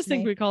 I just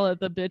think we call it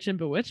the bitch and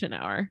bewitching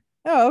hour.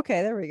 Oh,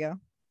 okay. There we go.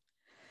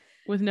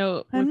 I'm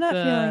not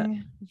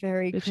feeling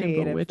very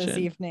creative this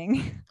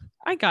evening.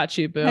 I got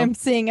you, boo. I'm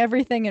seeing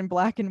everything in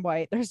black and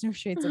white. There's no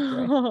shades of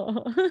gray.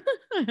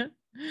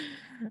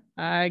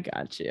 I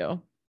got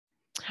you.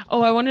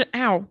 Oh, I wanted.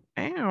 Ow.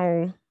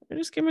 I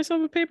just gave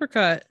myself a paper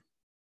cut.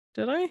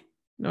 Did I?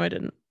 No, I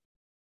didn't.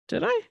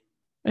 Did I?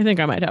 I think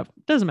I might have.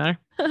 Doesn't matter.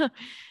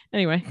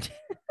 Anyway.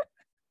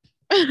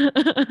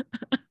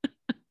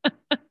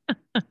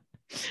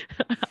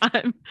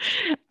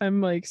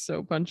 I'm like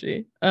so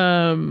punchy.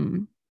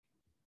 Damn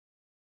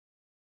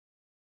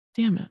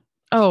it.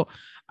 Oh,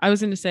 I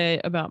was going to say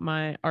about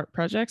my art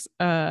projects.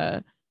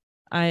 I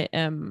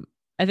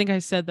think I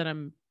said that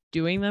I'm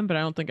doing them, but I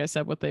don't think I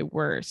said what they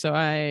were. So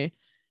I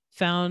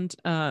found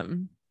a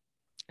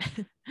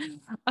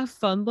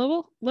fun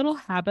little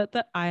habit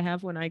that I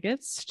have when I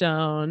get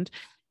stoned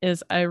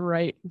is I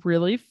write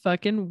really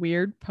fucking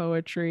weird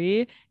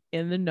poetry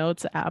in the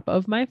notes app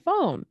of my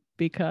phone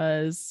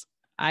because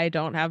I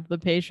don't have the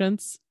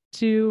patience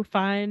to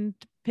find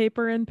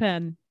paper and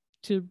pen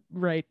to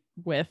write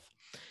with.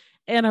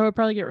 And I would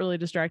probably get really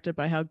distracted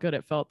by how good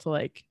it felt to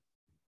like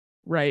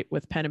write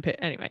with pen and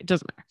paper. Anyway, it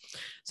doesn't matter.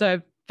 So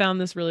I found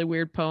this really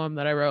weird poem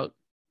that I wrote.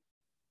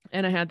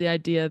 And I had the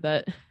idea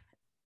that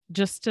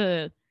just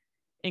to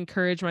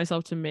encourage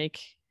myself to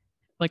make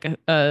like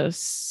a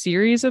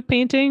series of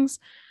paintings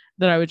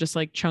that I would just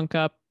like chunk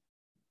up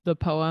the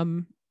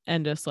poem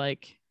and just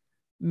like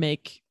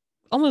make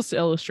almost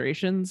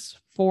illustrations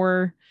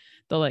for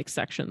the like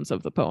sections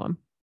of the poem.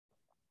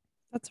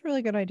 That's a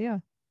really good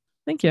idea.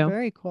 Thank you.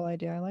 Very cool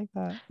idea. I like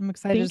that. I'm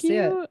excited to see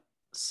it. Thank you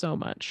so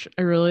much.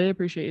 I really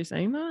appreciate you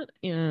saying that,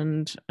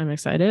 and I'm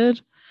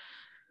excited.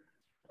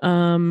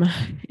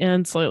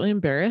 And slightly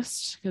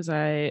embarrassed because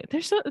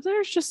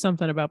there's just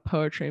something about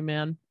poetry,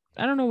 man.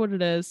 I don't know what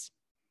it is.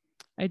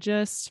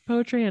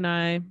 Poetry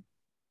and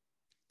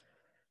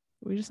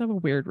we just have a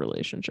weird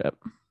relationship.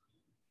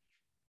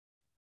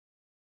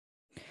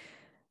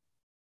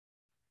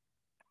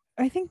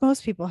 I think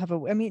most people have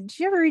I mean, did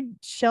you ever read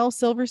Shel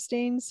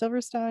Silverstein?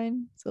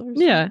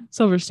 Yeah,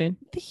 Silverstein.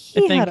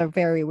 He had a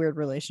very weird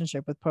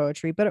relationship with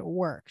poetry, but it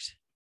worked.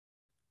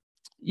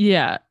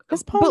 Yeah.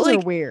 His poems are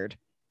weird,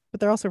 but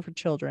they're also for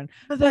children.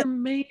 But they're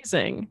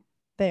amazing.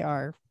 They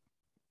are.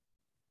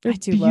 They're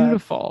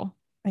beautiful.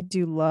 I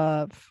do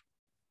love.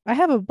 I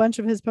have a bunch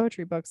of his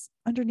poetry books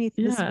underneath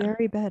this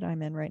very bed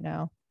I'm in right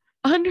now.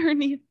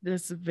 Underneath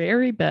this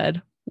very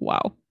bed.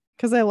 Wow.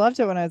 Because I loved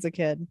it when I was a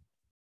kid.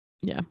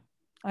 Yeah.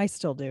 I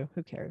still do.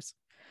 Who cares?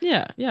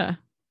 Yeah. Yeah.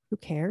 Who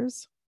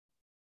cares?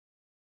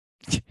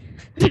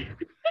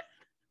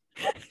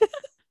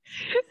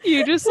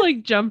 You just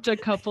like jumped a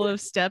couple of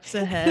steps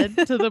ahead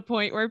to the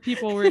point where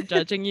people were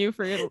judging you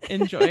for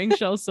enjoying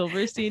Shel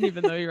Silverstein,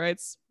 even though he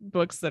writes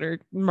books that are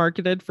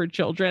marketed for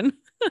children.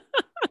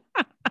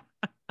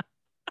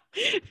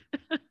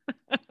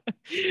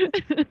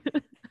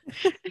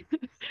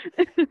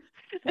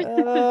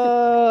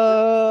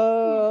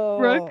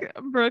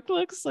 Brooke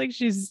looks like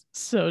she's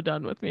so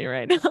done with me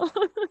right now.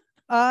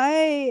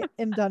 I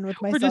am done with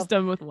myself. We're just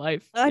done with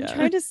life. I'm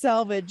trying to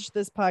salvage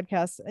this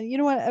podcast. And you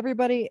know what,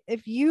 everybody,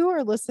 if you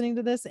are listening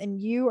to this and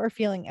you are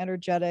feeling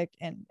energetic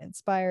and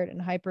inspired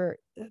and hyper,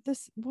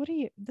 this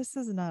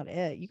is not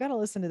it. You got to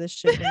listen to this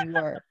shit when you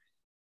are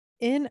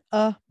in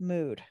a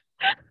mood.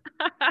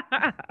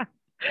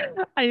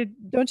 I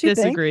don't you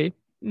disagree. Think?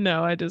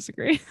 No, I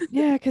disagree.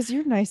 Yeah, because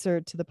you're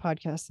nicer to the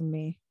podcast than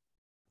me.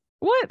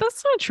 What?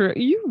 That's not true.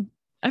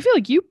 I feel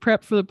like you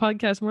prep for the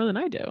podcast more than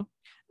I do.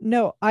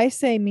 No, I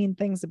say mean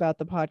things about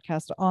the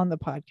podcast on the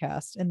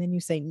podcast, and then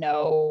you say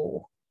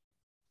no.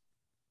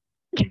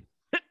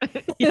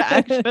 Yeah,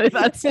 actually,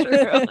 that's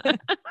true.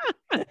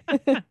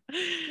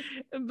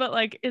 But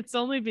like, it's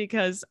only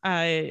because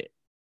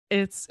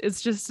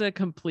it's just a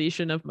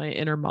completion of my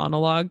inner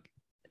monologue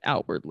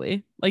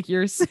outwardly. Like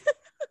yours.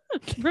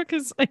 Brooke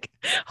is like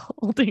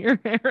holding her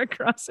hair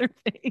across her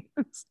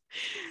face.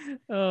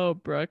 Oh,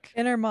 Brooke.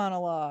 Inner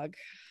monologue.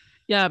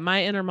 Yeah,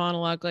 my inner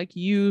monologue. Like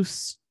you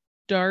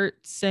start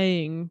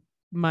saying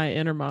my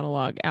inner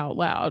monologue out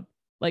loud.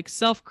 Like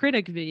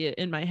self-critic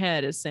in my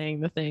head is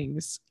saying the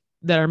things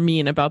that are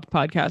mean about the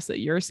podcast that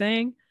you're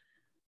saying.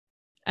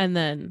 And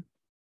then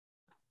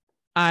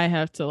I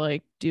have to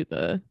like do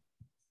the,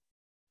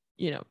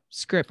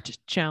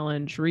 script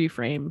challenge,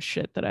 reframe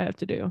shit that I have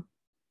to do.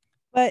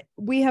 But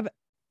we have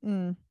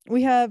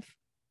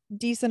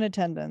decent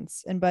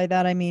attendance. And by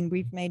that, I mean,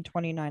 we've made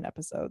 29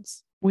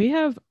 episodes. We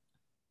have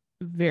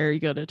very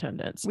good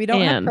attendance. We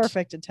don't have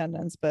perfect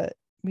attendance, but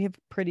we have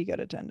pretty good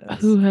attendance.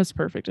 Who has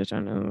perfect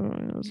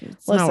attendance?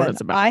 It's not what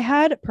it's about. I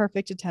had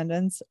perfect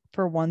attendance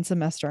for one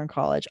semester in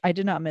college. I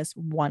did not miss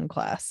one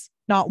class.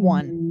 Not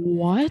one.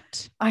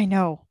 What? I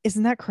know.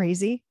 Isn't that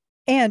crazy?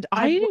 And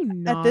I do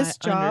not at this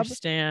job,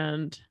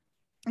 understand.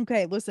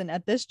 Okay, listen,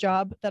 at this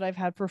job that I've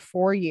had for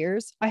 4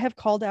 years, I have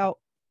called out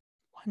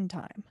one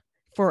time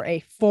for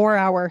a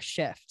 4-hour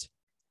shift.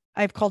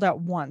 I've called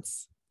out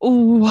once.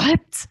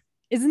 What?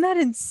 Isn't that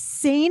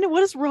insane?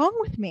 What is wrong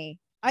with me?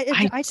 I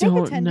take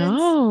don't attendance.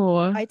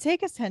 Know. I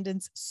take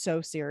attendance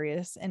so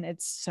serious, and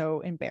it's so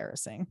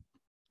embarrassing.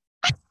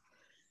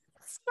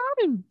 It's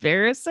not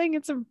embarrassing.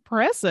 It's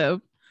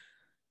impressive.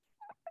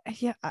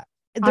 Yeah,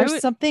 there's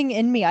something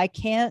in me.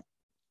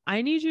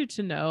 I need you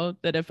to know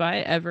that if I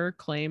ever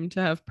claim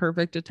to have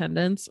perfect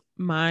attendance,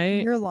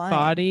 my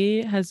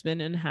body has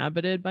been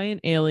inhabited by an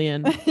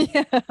alien.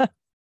 Yeah.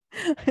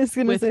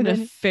 With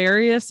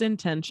nefarious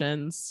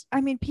intentions.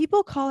 I mean,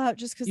 people call out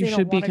just because they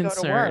don't want to go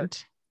to work.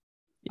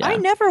 Yeah. I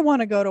never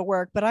want to go to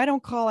work, but I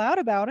don't call out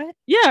about it.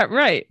 Yeah,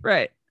 right.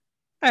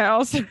 I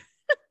also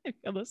I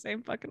feel the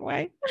same fucking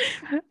way.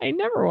 I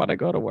never want to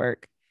go to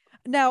work.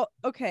 Now,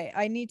 okay,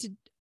 I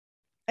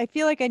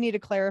feel like I need to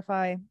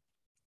clarify.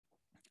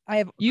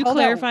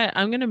 Clarify.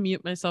 I'm going to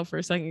mute myself for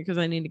a second because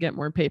I need to get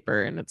more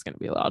paper and it's going to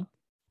be loud.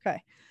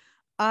 Okay.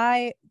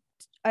 I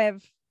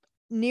have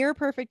near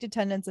perfect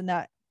attendance, and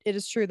that it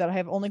is true that I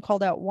have only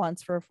called out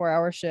once for a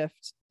 4-hour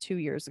shift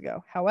 3 years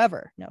ago.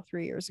 However,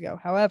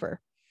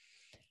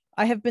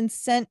 I have been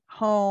sent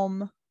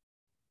home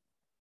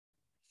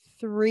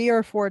 3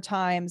 or 4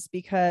 times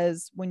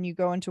because when you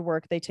go into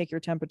work, they take your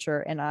temperature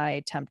and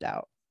I temped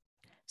out.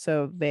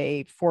 So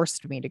they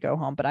forced me to go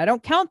home, but I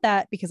don't count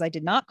that because I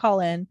did not call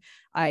in.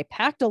 I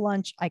packed a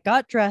lunch. I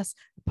got dressed,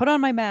 put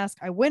on my mask.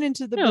 I went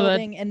into the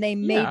building and they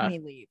made me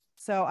leave.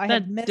 So I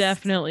have missed.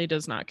 Definitely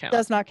does not count.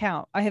 Does not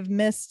count. I have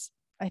missed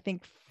I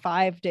think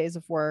 5 days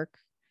of work.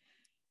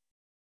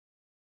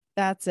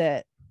 That's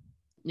it.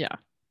 Yeah.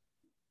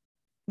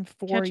 In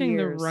 4 Catching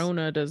years. the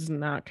Rona does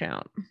not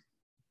count.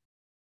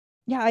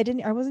 Yeah,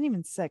 I wasn't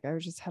even sick. I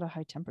just had a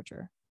high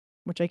temperature,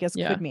 which I guess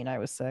could mean I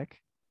was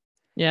sick.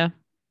 Yeah.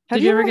 Have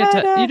Did you ever get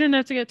had you didn't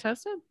have to get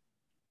tested?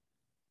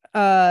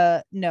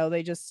 No,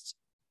 they just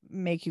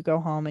make you go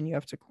home and you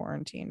have to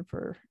quarantine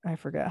for, I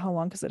forget how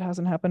long, because it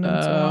hasn't happened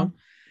in so long.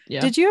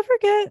 Yeah. Did you ever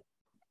get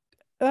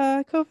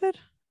COVID?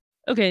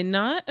 Okay,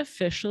 not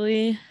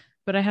officially,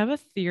 but I have a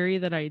theory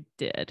that I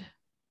did.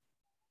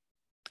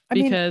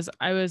 Because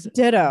I was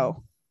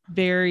ditto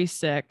very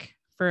sick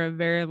for a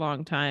very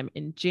long time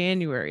in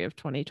January of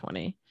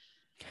 2020.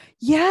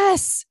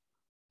 Yes.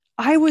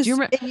 I was.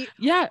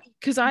 Yeah,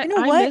 because I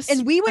know what?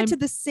 And we went to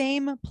the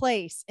same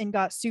place and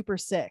got super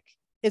sick.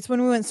 It's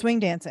when we went swing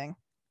dancing.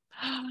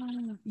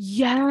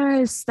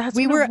 Yes, that's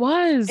what it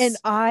was. And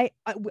I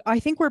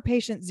think we're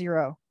patient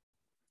 0.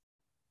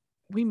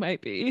 We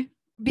might be.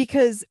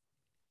 Because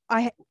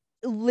I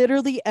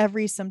literally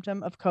every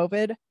symptom of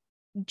COVID,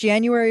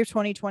 January of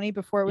 2020,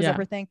 before it was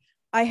everything,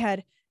 I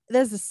had,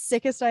 that's the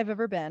sickest I've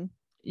ever been.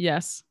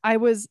 Yes. I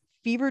was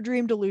fever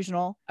dream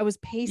delusional. I was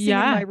pacing in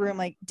my room,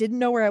 like didn't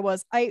know where I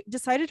was. I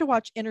decided to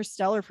watch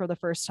Interstellar for the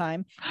first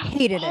time.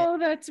 Hated it. Oh,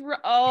 that's right.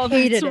 Oh,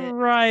 that's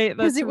right.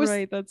 That's it was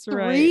right. That's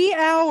 3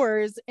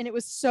 hours and it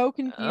was so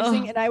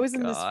confusing. And I was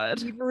in this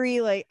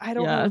fevery, like, I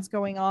don't know what's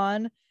going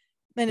on.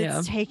 And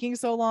it's taking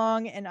so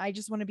long and I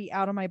just want to be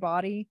out of my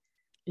body.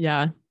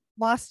 Yeah.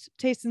 Lost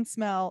taste and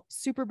smell,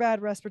 super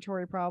bad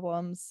respiratory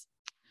problems.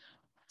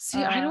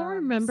 See, I don't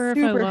remember if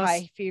I lost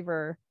high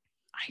fever.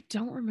 I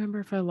don't remember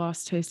if I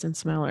lost taste and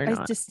smell or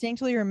not. I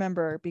distinctly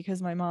remember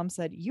because my mom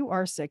said, "You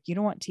are sick. You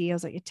don't want tea." I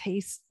was like, "It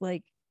tastes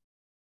like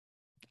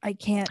I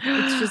can't."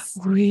 It's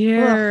just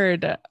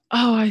weird. Ugh.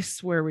 Oh, I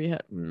swear we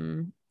had.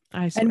 And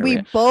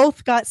we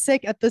both got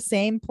sick at the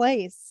same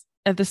place.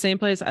 At the same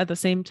place at the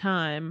same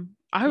time.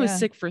 I was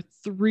sick for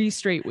 3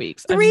 straight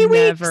weeks. 3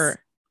 weeks.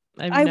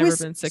 I've never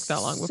been sick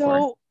that long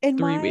before. And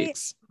 3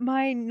 weeks.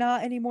 My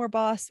not anymore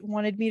boss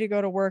wanted me to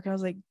go to work. I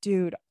was like,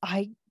 dude,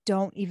 I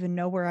don't even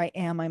know where I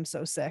am. I'm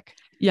so sick.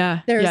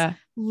 Yeah. There's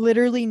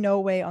literally no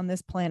way on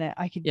this planet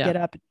I could get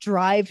up,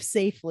 drive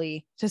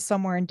safely to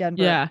somewhere in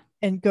Denver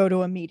and go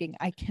to a meeting.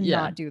 I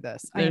cannot do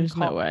this. There's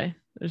no way.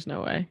 There's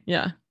no way.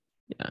 Yeah.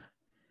 Yeah.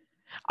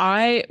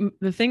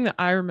 The thing that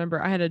I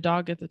remember, I had a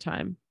dog at the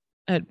time.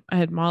 I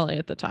had Molly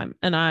at the time,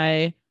 and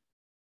I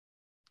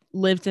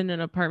lived in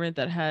an apartment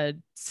that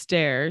had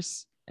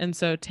stairs. And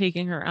so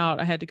taking her out,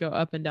 I had to go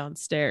up and down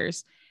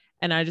stairs.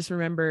 And I just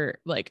remember,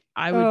 like,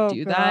 I would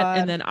do that.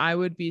 And then I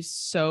would be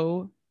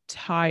so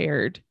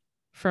tired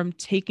from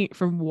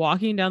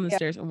walking down the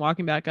stairs and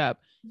walking back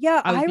up.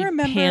 Yeah. I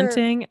remember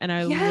panting and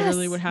I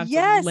literally would have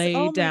to lay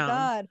down. My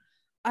God.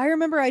 I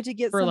remember I had to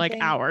get for like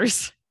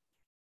hours.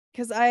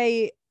 Because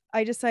I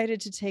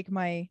decided to take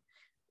my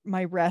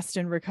rest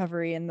and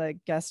recovery in the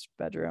guest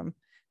bedroom.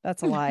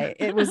 That's a lie.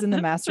 It was in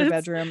the master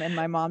bedroom and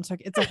my mom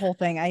it's a whole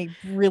thing. I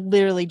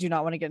literally do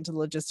not want to get into the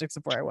logistics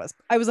of where I was.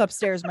 I was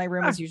upstairs. My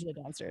room was usually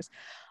downstairs.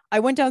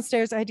 I went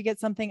downstairs. I had to get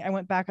something. I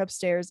went back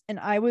upstairs and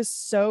I was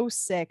so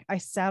sick. I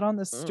sat on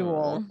the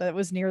stool that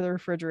was near the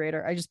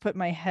refrigerator. I just put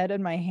my head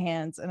in my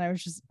hands and I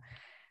was just,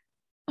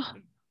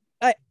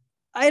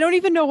 I don't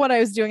even know what I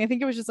was doing. I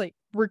think it was just like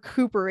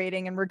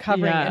recuperating and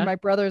recovering. And my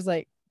brother's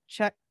like,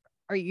 "Check,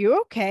 are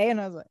you okay?" And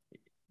I was like,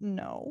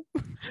 "No."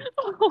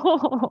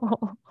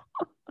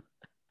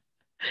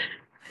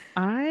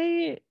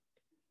 I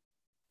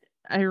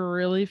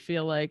really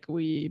feel like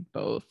we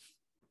both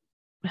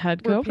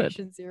had COVID.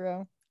 Patient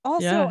 0.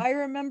 Also, I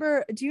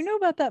remember, do you know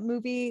about that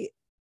movie?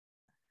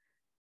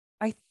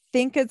 I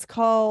think it's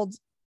called,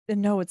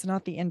 no, it's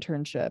not The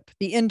Internship.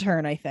 The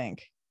Intern, I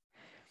think.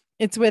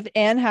 It's with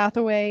Anne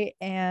Hathaway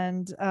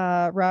and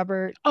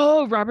Robert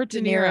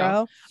De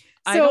Niro. So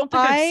I don't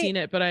think I've seen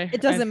it, but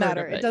it doesn't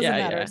matter. It doesn't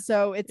matter. Yeah.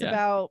 So it's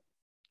about,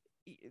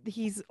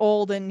 he's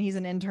old and he's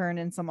an intern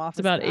in some office.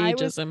 It's about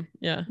ageism.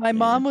 My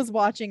mom was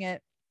watching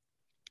it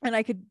and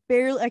I could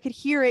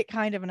hear it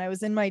kind of, and I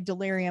was in my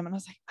delirium and I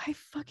was like, I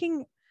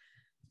fucking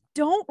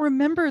don't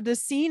remember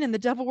this scene in The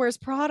Devil Wears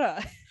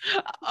Prada.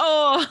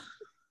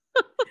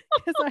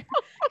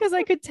 Because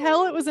I could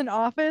tell it was an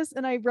office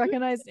and I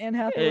recognized Anne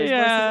Hathaway's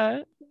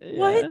voice.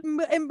 What?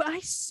 And I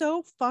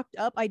so fucked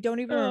up. I don't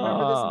even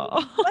remember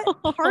this.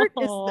 What part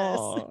is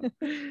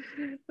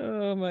this?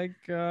 Oh my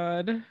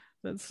God.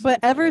 That's so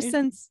but funny. Ever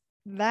since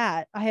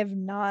that, I have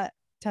not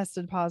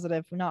tested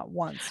positive, not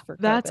once, for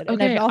COVID. That's okay.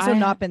 And I've also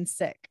not been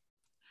sick.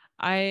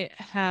 I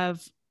got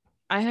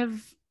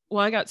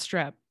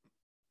strep.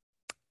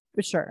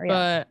 Sure.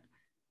 Yeah.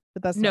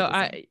 But that's no,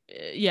 I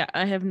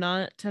have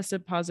not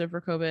tested positive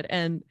for COVID,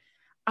 and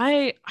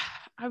I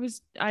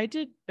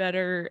did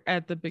better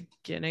at the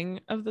beginning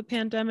of the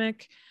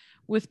pandemic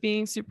with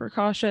being super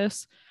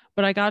cautious,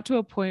 but I got to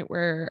a point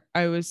where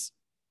I was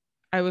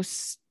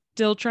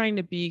still trying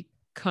to be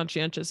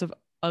conscientious of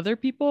other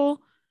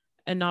people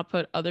and not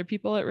put other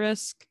people at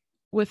risk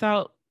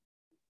without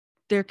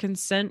their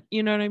consent.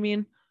 You know what I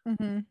mean?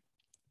 Mm-hmm.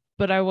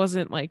 but I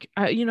wasn't like,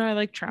 I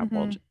like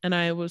traveled Mm-hmm. and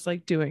I was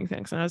like doing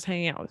things and I was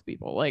hanging out with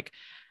people. Like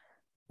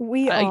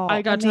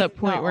I got to that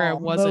point where I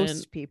wasn't.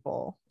 Most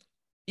people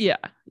Yeah.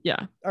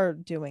 are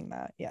doing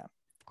that. Yeah,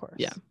 of course.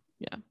 Yeah.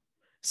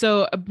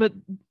 So, but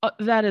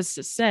that is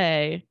to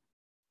say,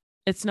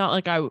 it's not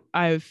like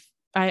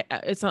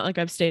it's not like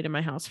I've stayed in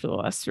my house for the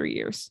last 3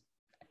 years.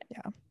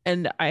 Yeah.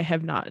 And I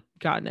have not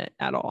gotten it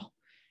at all.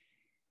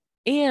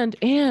 And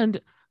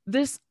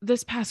this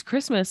past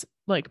Christmas,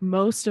 like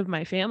most of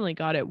my family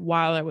got it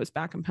while I was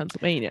back in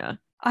Pennsylvania.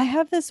 I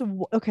have this.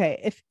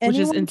 Okay. Which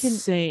is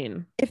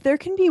insane. If there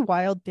can be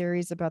wild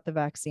theories about the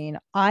vaccine,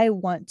 I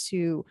want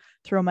to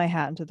throw my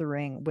hat into the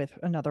ring with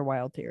another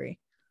wild theory.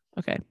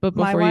 Okay, but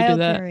before you do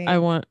that, I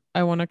want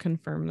to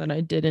confirm that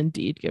I did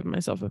indeed give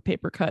myself a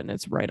paper cut and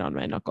it's right on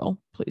my knuckle.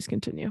 Please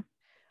continue.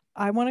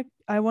 I want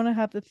to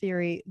have the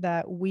theory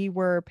that we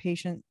were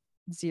patient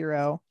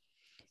 0,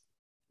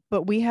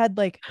 but we had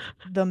like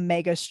the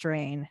mega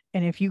strain,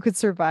 and if you could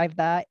survive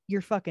that,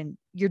 you're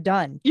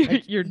done.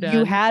 You're done.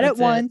 You had it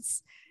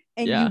once,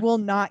 and you will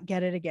not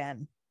get it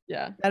again.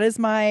 Yeah, that is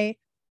my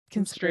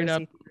conspiracy straight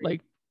up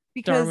theory.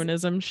 Like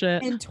Darwinism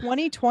shit. In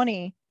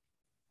 2020,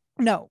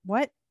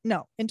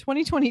 in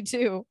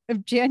 2022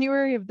 of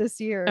January of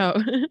this year. Oh,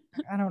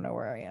 I don't know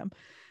where I am.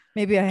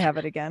 Maybe I have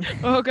it again.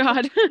 Oh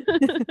God.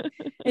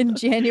 In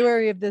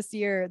January of this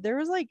year, there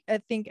was like, I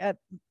think at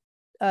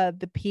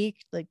the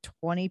peak, like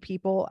 20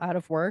 people out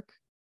of work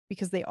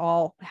because they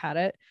all had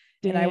it.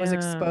 Damn. And I was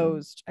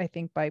exposed, I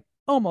think, by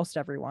almost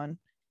everyone.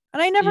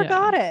 And I never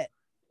got it.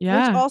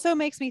 Yeah. Which also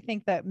makes me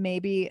think that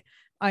maybe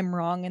I'm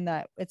wrong in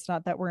that it's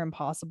not that we're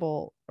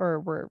impossible or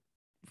we're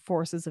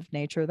forces of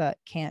nature that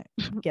can't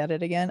get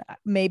it again.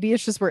 Maybe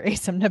it's just we're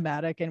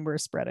asymptomatic and we're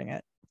spreading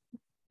it.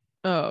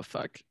 Oh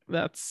fuck,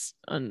 that's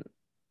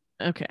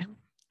okay.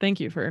 Thank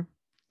you for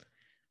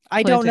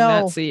I don't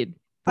know that seed,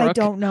 Brooke. I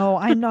don't know.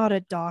 I'm not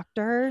a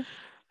doctor.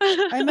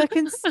 I'm a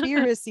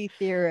conspiracy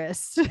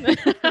theorist.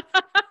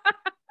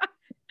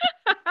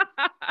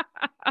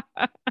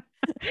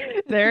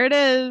 There it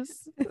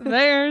is.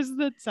 There's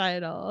the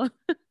title.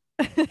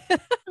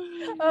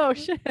 Oh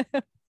shit.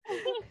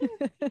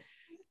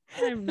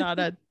 I'm not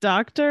a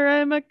doctor.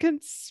 I'm a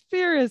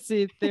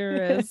conspiracy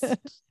theorist.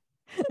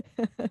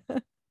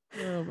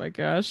 Oh my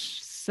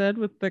gosh. Said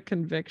with the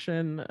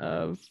conviction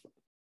of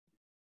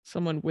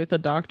someone with a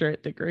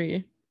doctorate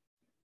degree.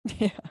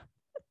 Yeah.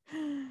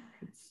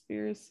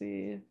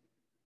 Conspiracy.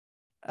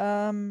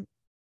 Wow.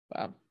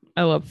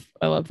 I love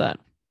that.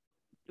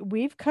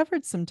 We've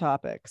covered some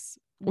topics.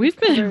 We've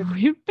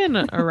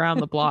been around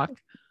the block.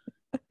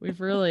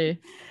 We've really.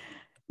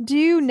 Do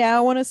you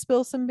now want to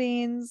spill some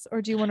beans,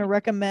 or do you want to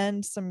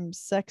recommend some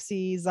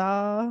sexy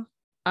za?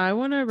 I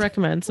want to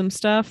recommend some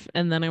stuff,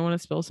 and then I want to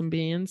spill some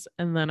beans,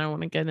 and then I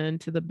want to get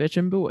into the bitch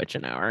and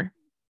bewitching hour.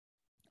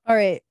 All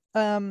right.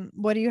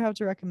 What do you have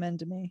to recommend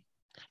to me?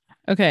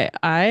 Okay,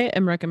 I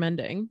am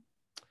recommending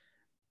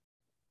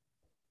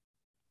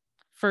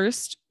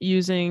first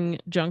using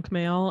junk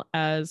mail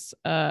as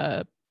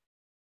a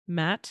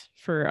mat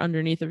for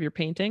underneath of your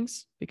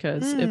paintings,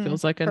 because it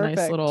feels like a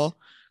nice little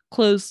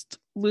closed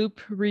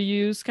loop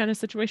reuse kind of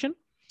situation.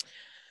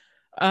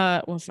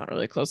 Well, it's not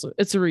really close loop,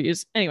 it's a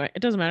reuse. Anyway, it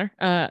doesn't matter.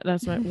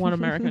 That's one of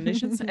my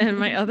recommendations. And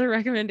my other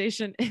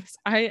recommendation is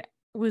I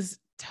was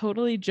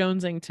totally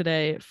jonesing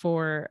today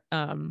for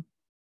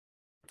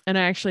and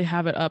I actually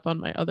have it up on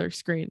my other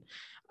screen.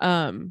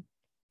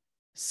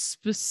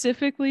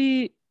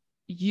 Specifically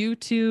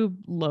YouTube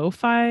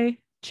lo-fi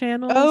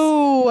channels.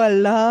 Oh, I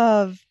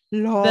love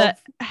that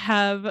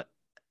have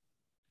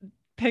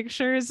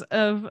pictures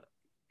of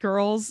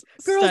girls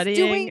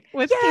studying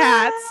with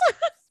cats.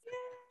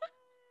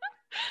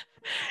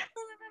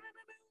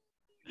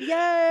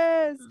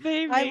 Yes,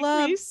 they make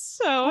me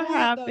so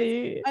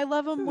happy. I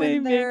love them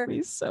when they make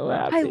me so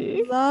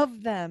happy. I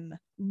love them.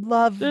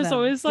 There's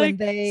always like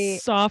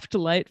soft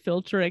light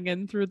filtering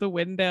in through the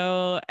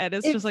window, and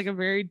it's just like a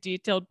very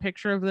detailed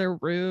picture of their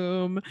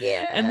room.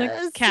 Yes. And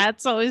the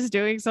cat's always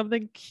doing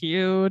something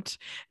cute,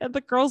 and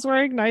the girl's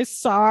wearing nice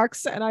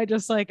socks, and I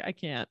just like I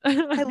can't.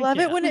 I love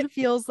it when it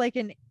feels like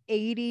an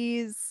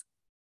 80s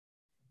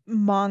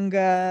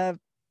manga.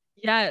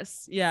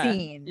 Yes. Yeah.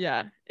 Scene.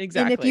 Yeah.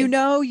 Exactly. And if you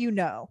know, you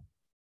know.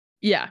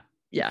 Yeah.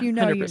 Yeah. If you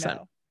know, 100%. you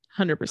know.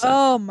 100%.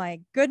 Oh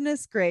my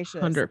goodness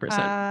gracious. 100%.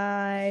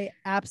 I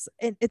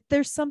absolutely.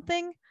 There's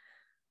something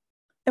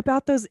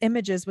about those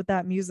images with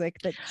that music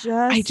that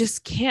I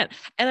just can't.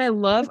 And I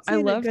love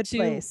too.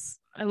 Place.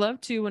 I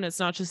love too when it's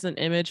not just an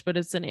image, but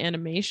it's an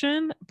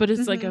animation, but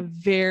it's like a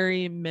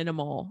very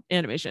minimal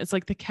animation. It's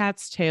like the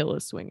cat's tail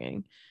is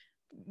swinging.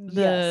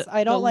 Yes,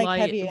 I don't like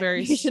heavy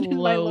very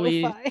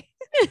slowly.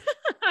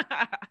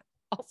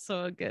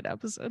 Also a good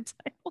episode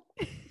title.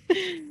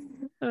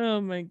 Oh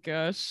my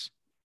gosh.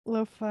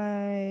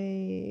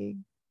 Lo-fi.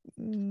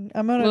 I'm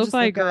gonna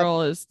Lo-fi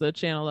Girl is the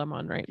channel I'm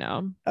on right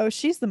now. Oh,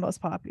 she's the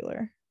most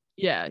popular.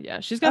 Yeah.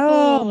 She's got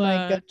the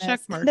little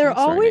check mark. They're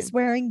always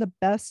wearing the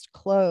best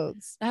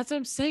clothes. That's what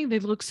I'm saying. They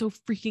look so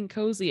freaking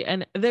cozy.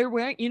 And they're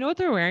wearing, you know what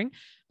they're wearing?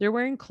 They're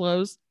wearing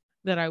clothes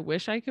that I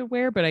wish I could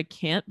wear, but I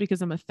can't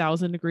because I'm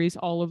 1,000 degrees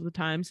all of the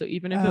time. So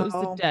even if it was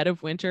the dead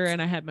of winter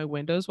and I had my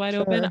windows wide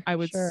open, I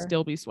would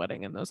still be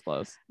sweating in those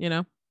clothes, you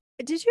know?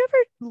 Did you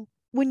ever,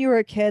 when you were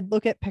a kid,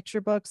 look at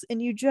picture books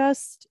and you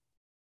just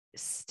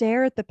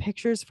stare at the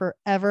pictures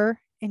forever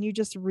and you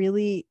just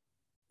really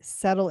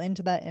settle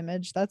into that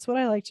image? That's what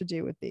I like to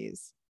do with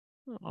these.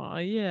 Oh,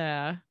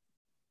 yeah.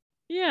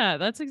 Yeah,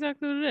 that's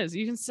exactly what it is.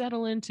 You can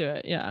settle into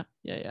it. Yeah.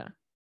 Yeah. Yeah.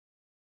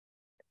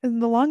 And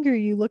the longer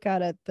you look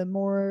at it, the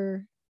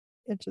more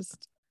it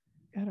just,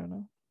 I don't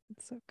know.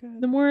 It's so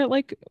good. The more it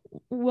like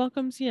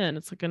welcomes you in.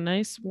 It's like a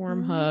nice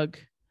warm hug.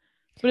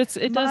 But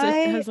it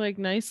has like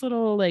nice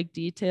little like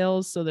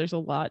details. So there's a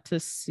lot to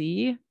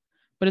see,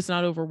 but it's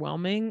not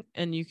overwhelming.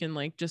 And you can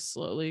like just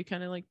slowly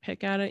kind of like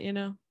pick at it, you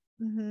know?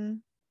 Mm-hmm.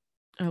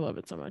 I love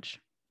it so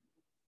much.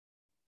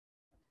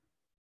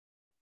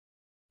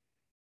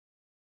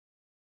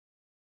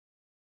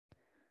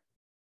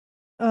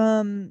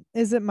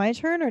 Is it my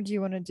turn or do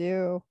you want to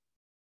do?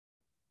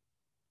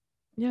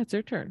 Yeah, it's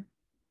your turn.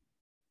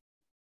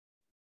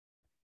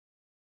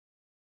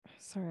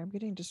 Sorry, I'm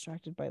getting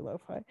distracted by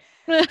lo-fi.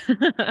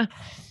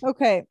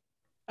 Okay.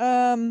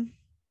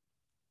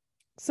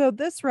 So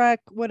this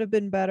rec would have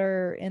been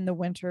better in the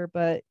winter,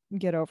 but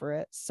get over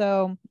it.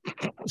 So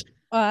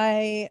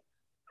I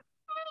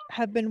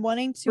have been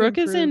wanting to Brooke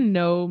improve. is in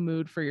no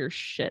mood for your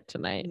shit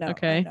tonight. No,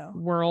 okay. I know.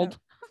 World.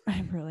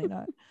 I'm really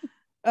not.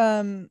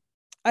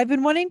 I've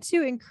been wanting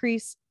to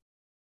increase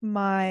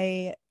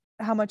my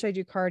how much I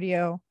do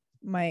cardio,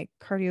 my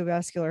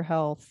cardiovascular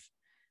health.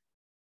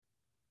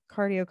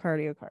 Cardio.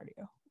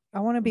 I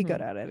want to be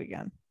good at it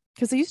again.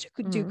 Because I used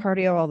to do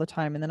cardio all the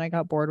time and then I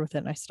got bored with it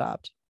and I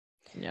stopped.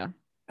 Yeah.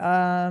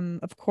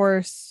 Of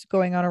course,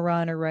 going on a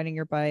run or riding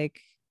your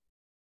bike,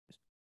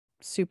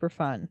 super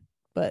fun,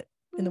 but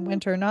in the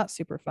winter, not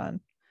super fun.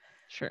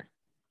 Sure.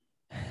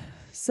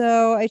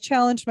 So I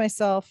challenged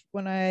myself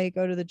when I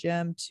go to the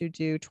gym to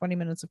do 20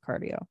 minutes of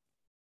cardio.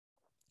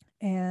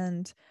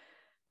 And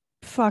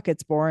fuck,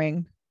 it's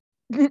boring.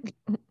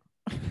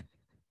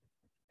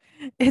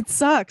 It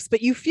sucks,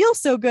 but you feel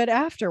so good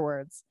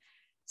afterwards.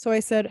 So I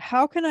said,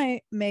 how can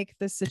I make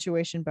this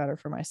situation better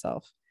for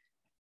myself?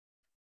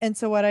 And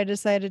so what I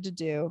decided to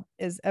do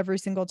is every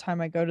single time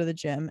I go to the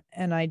gym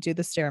and I do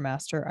the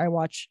Stairmaster, I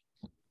watch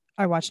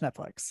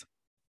Netflix.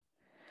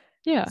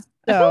 Yeah. So,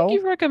 I feel like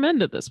you've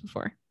recommended this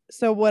before.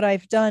 So what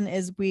I've done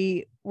is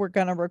we were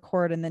going to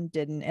record and then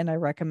didn't, and I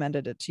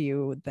recommended it to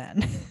you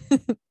then.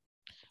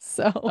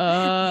 So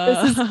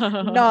this is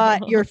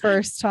not your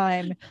first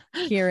time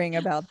hearing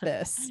about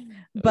this,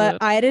 but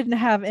I didn't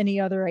have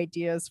any other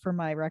ideas for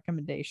my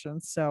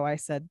recommendations. So I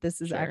said, this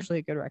is actually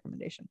a good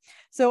recommendation.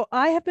 So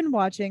I have been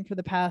watching for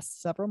the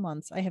past several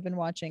months. I have been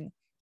watching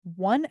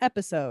one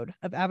episode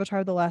of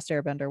Avatar: The Last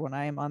Airbender when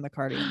I am on the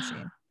cardio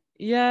machine.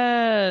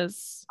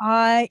 Yes.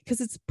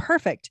 Because it's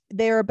perfect.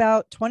 They're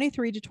about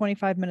 23 to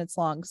 25 minutes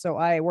long. So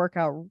I work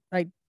out,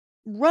 I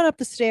run up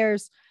the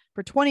stairs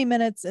for 20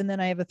 minutes and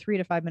then I have a 3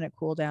 to 5 minute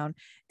cool down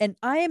and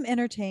I am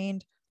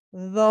entertained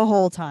the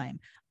whole time.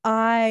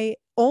 I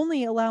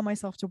only allow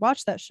myself to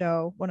watch that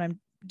show when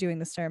I'm doing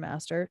the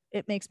Stairmaster.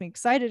 It makes me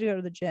excited to go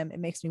to the gym. It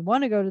makes me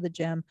want to go to the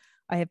gym.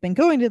 I have been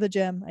going to the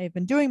gym. I have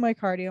been doing my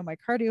cardio. My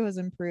cardio has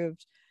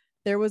improved.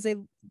 There was let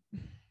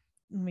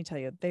me tell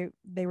you,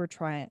 they were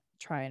trying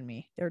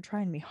me. They were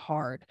trying me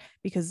hard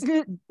because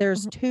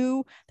there's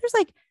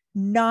like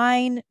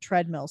 9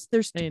 treadmills.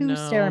 There's 2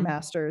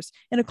 Stairmasters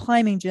in a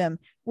climbing gym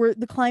where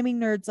the climbing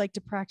nerds like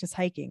to practice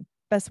hiking.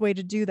 Best way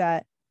to do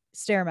that,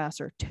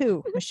 Stairmaster,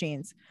 2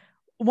 machines.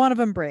 One of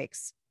them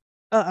breaks.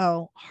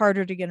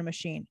 Harder to get a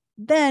machine.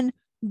 Then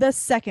the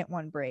second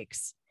one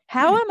breaks.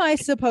 How am I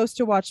supposed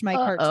to watch my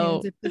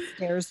cartoons if the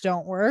stairs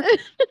don't work?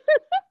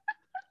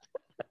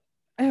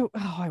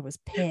 I was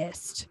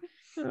pissed.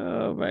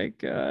 Oh my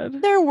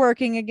God. They're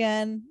working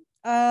again.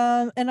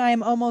 And I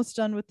am almost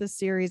done with this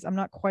series. I'm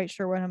not quite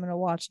sure what I'm going to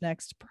watch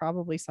next.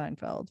 Probably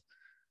Seinfeld.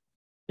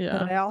 Yeah.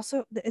 But I'll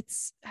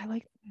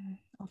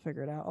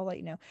figure it out. I'll let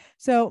you know.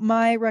 So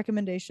my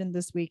recommendation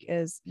this week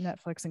is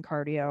Netflix and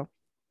cardio,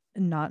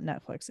 not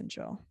Netflix and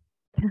chill.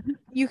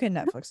 You can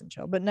Netflix and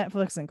chill, but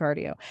Netflix and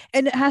cardio.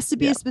 And it has to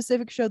be a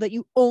specific show that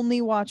you only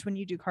watch when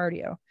you do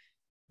cardio.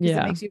 Because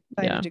it makes you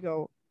excited to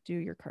go do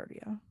your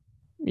cardio.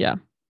 Yeah.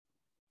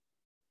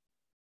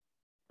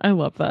 I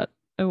love that.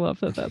 I love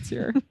that that's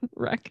your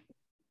rec.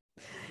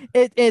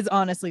 It is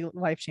honestly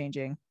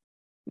life-changing.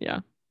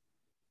 Yeah.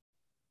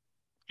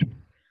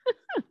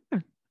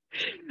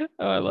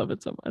 Oh, I love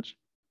it so much.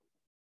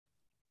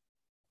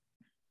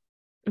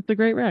 It's a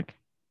great rec.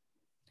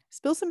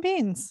 Spill some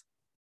beans.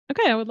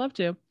 Okay, I would love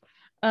to.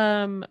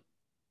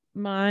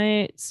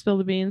 My spill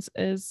the beans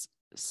is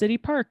city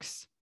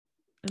parks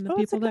and the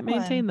people that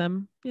maintain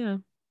them. Yeah.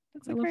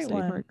 That's a great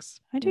one.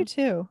 Parks. I do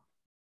too.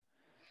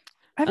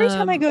 Every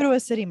time I go to a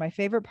city, my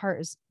favorite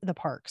part is the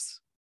parks.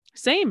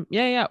 Same.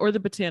 Yeah. Or the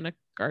botanic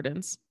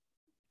gardens.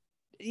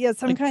 Yeah,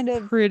 some kind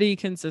of pretty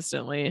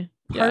consistently.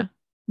 Park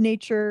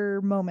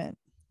nature moment.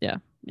 Yeah.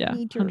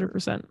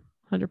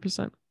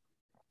 100%.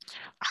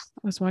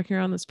 was walking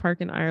around this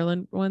park in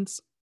Ireland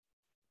once.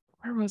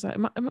 Where was I?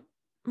 It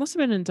must have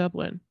been in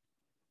Dublin.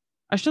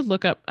 I should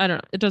look up. I don't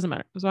know. It doesn't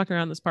matter. I was walking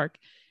around this park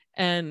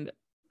and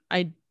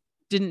I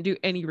didn't do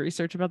any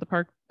research about the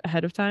park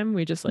ahead of time.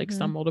 We just like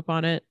stumbled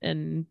upon it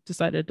and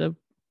decided to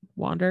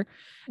wander.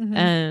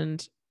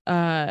 And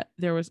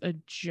there was a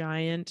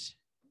giant,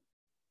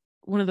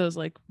 one of those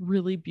like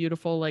really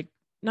beautiful, like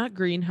not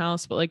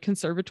greenhouse, but like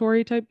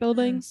conservatory type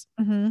buildings.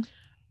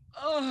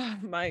 Oh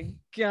my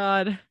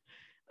God.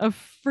 A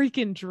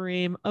freaking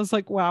dream. I was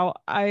like, wow,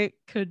 I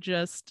could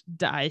just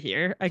die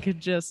here. I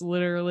could just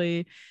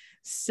literally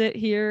sit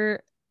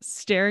here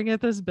staring at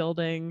this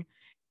building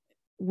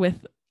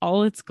with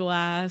all its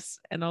glass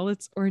and all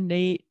its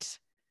ornate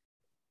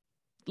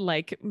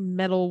like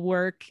metal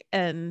work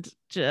and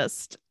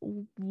just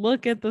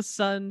look at the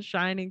sun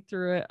shining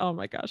through it. Oh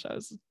my gosh, I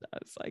was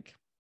like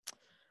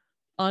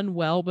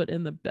unwell, but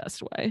in the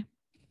best way.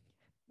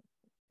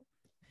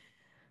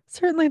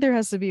 Certainly there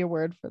has to be a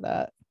word for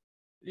that.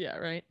 Yeah,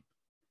 right.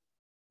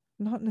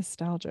 Not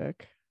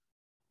nostalgic.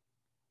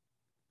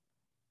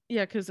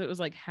 Yeah, because it was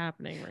like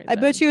happening right I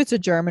then. bet you it's a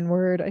German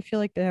word. I feel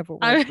like they have a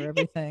word for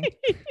everything.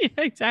 Yeah,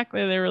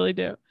 exactly. They really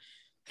do.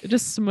 They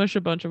just smush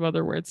a bunch of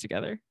other words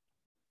together.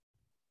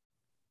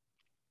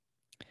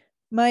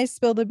 My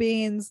spill the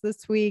beans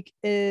this week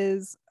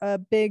is a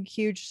big,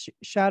 huge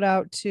shout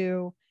out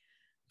to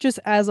just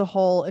as a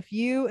whole. If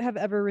you have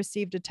ever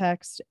received a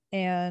text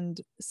and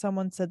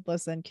someone said,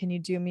 listen, can you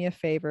do me a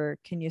favor?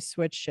 Can you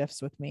switch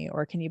shifts with me?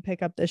 Or can you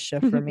pick up this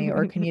shift for me?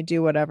 Or can you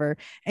do whatever?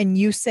 And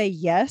you say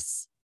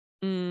yes,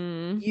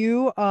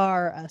 you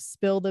are a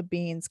spill the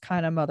beans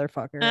kind of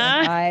motherfucker. And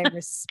I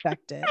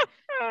respect it.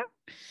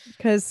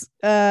 Because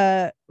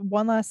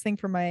one last thing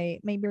for my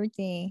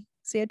birthday.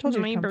 See, I told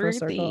you to come for a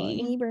circle.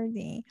 My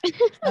birthday.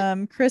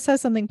 Chris has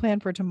something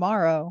planned for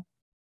tomorrow.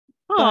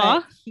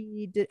 But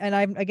he did, and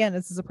I'm again,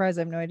 it's a surprise.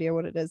 I have no idea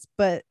what it is,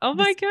 but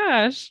my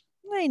gosh,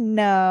 I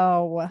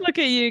know. Look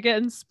at you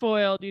getting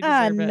spoiled. You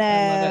deserve it.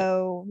 I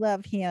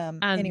love him.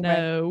 I anyway,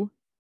 know.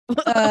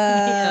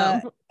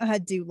 I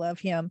do love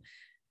him.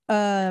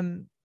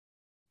 The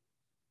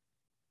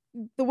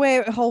way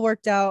it all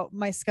worked out,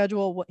 my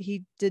schedule,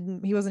 he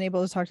wasn't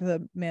able to talk to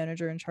the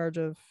manager in charge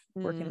of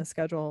working the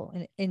schedule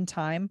in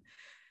time.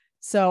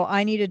 So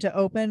I needed to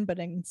open, but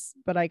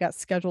I got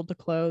scheduled to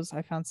close.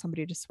 I found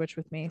somebody to switch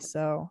with me.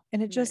 So,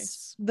 and it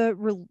just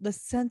the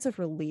sense of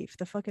relief,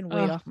 the fucking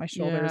weight off my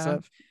shoulders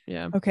of,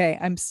 okay,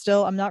 I'm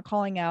not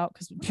calling out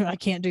because I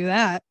can't do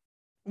that.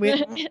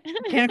 We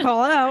can't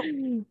call out.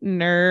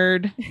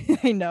 Nerd.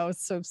 I know.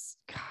 It's so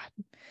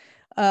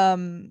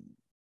God.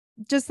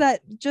 Just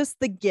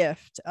the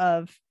gift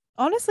of,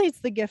 honestly,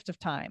 it's the gift of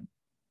time.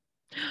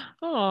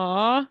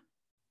 Aww.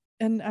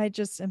 And I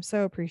just am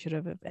so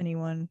appreciative of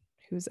anyone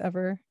who's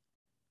ever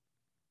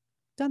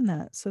done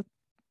that.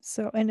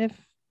 So and if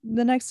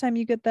the next time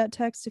you get that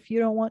text, if you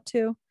don't want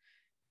to,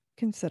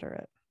 consider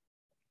it.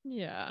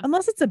 Yeah.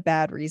 Unless it's a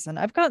bad reason.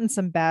 I've gotten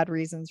some bad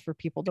reasons for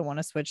people to want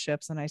to switch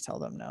shifts and I tell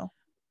them no.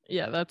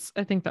 Yeah,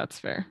 I think that's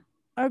fair.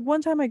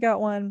 One time I got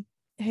one,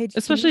 hey,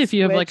 especially if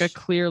you have like a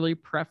clearly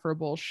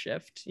preferable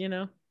shift, you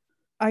know?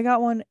 I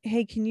got one,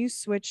 hey, can you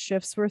switch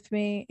shifts with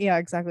me? Yeah,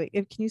 exactly.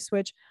 Can you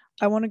switch?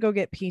 I want to go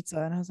get pizza.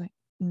 And I was like,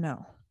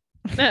 no.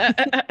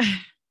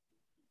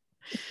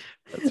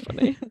 That's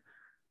funny.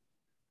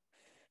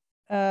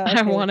 Okay.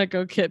 I want to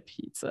go get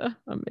pizza.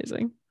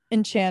 Amazing.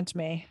 Enchant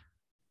me.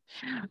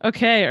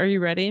 Okay, are you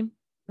ready?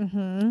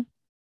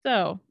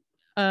 So,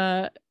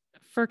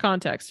 for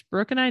context,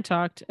 Brooke and I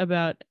talked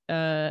about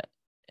an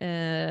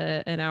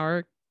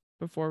hour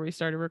before we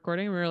started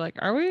recording. We were like,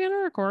 are we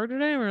gonna record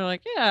today? And we were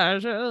like, yeah,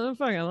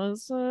 fuck it,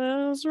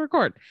 let's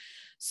record.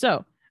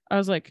 So I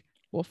was like,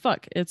 well,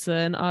 fuck, it's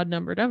an odd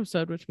numbered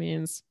episode, which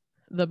means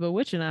the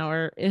bewitching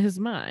hour is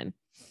mine,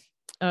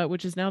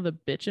 which is now the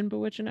bitchin'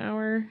 bewitching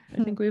hour.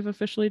 I think we've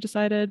officially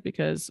decided,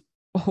 because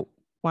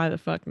why the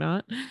fuck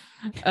not?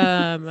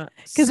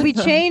 Because we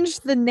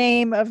changed the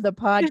name of the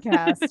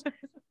podcast.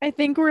 I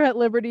think we're at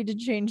liberty to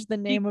change the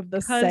name of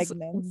the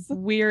segments.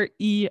 We're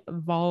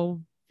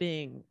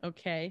evolving.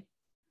 Okay.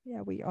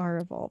 Yeah, we are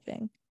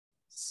evolving.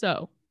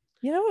 So,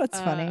 you know what's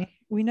funny?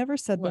 We never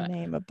said the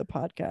name of the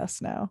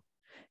podcast now.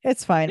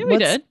 It's fine. Yeah, we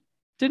did.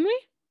 Didn't we?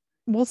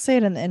 We'll say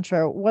it in the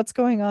intro. What's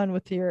going on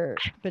with your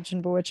bitch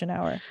and bewitching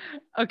hour?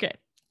 Okay.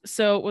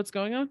 So what's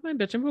going on with my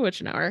bitch and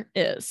bewitching hour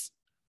is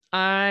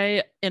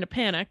I, in a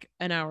panic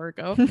an hour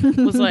ago,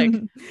 was like,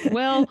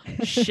 well,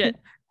 shit,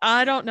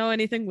 I don't know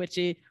anything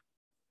witchy,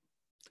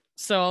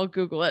 so I'll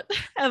Google it.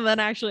 And then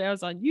actually I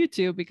was on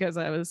YouTube because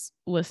I was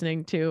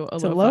listening to a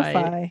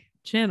lo-fi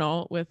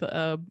channel with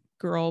a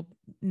girl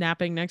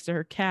napping next to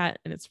her cat,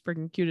 and it's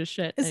freaking cute as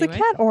shit. Is the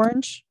cat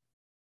orange?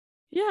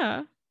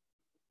 Yeah.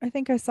 I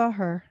think I saw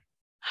her.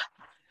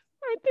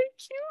 Aren't they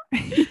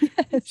cute?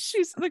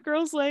 Yes. The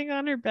girl's laying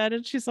on her bed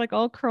and she's like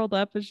all curled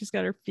up and she's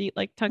got her feet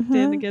like tucked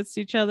in against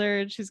each other,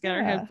 and she's got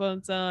her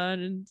headphones on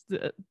and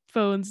the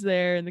phone's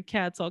there and the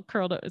cat's all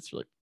curled up. It's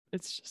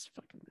just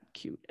fucking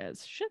cute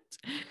as shit.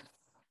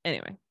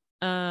 Anyway,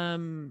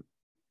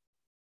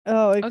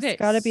 Oh, it's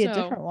got to be a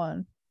different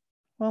one.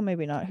 Well,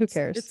 maybe not. Who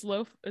cares? It's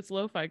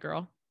lo-fi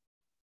girl.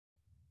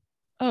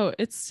 Oh,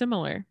 it's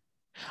similar.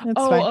 That's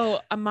fine.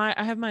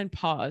 I have mine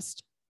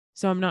paused,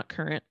 so I'm not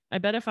current. I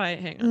bet if I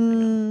hang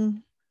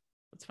on.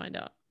 Let's find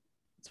out.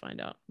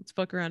 Let's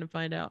fuck around and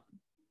find out.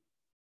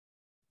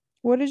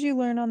 What did you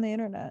learn on the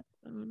internet?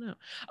 I don't know.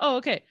 Oh,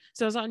 okay.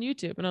 So I was on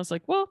YouTube and I was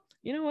like, well,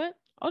 you know what?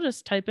 I'll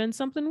just type in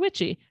something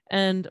witchy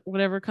and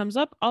whatever comes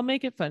up, I'll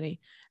make it funny.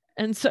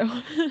 And so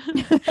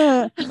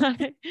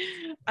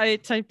I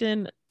typed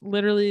in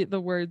literally the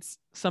words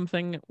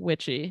something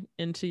witchy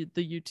into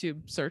the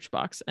YouTube search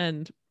box.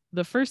 And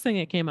the first thing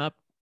that came up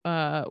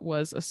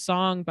was a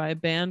song by a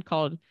band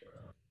called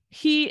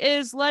He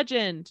Is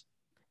Legend.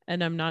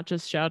 And I'm not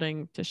just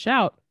shouting to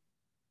shout.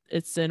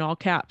 It's in all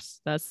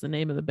caps. That's the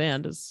name of the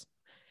band, is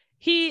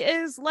He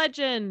Is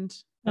Legend.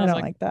 I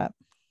don't like that.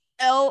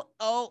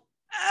 LOL.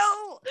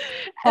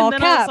 And all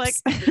then caps. I was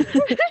like,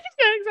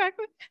 yeah,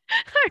 exactly.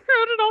 I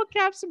wrote in all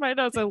caps in my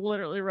notes. I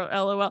literally wrote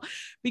LOL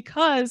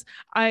because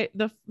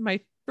my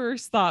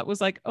first thought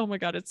was like, oh my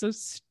God, it's so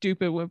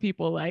stupid when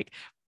people like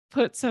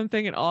put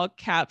something in all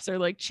caps or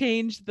like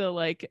change the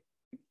like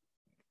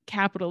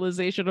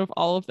capitalization of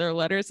all of their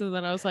letters. And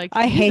then I was like,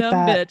 I hate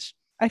that. Bitch.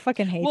 I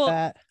fucking hate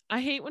that.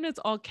 I hate when it's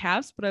all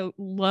caps, but I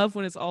love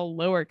when it's all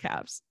lower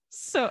caps.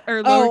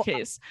 Or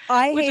lowercase.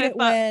 I hate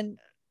it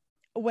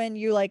when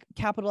you like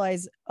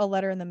capitalize a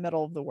letter in the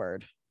middle of the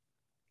word.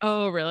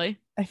 Oh, really?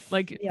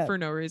 For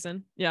no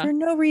reason. Yeah. For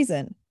no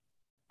reason.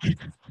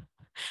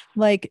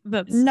 Like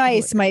that's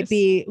nice hilarious. Might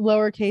be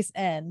lowercase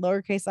n,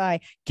 lowercase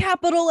I,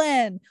 capital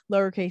N,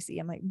 lowercase e.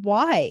 I'm like,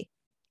 why?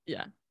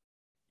 Yeah.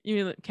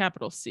 You mean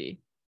capital C?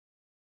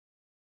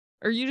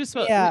 Or you just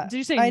spelled, did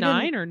you say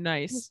nine or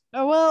nice?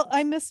 Oh, well,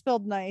 I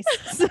misspelled nice.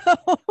 So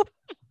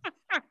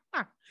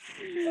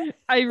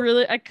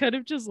I could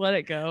have just let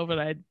it go, but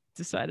I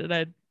decided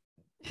I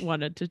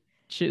wanted to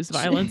choose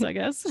violence, I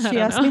guess. She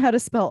asked me how to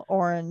spell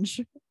orange.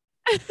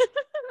 Do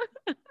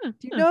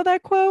you know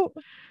that quote?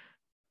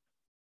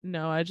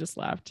 No, I just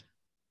laughed.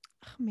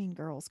 Mean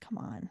Girls, come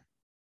on.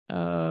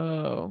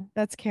 Oh,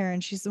 that's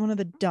Karen. She's one of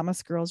the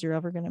dumbest girls you're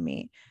ever gonna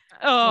meet.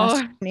 Oh,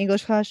 in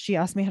English class, she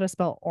asked me how to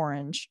spell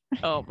orange.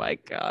 Oh my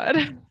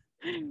God,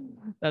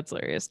 that's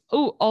hilarious.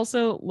 Oh,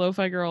 also,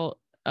 Lo-Fi Girl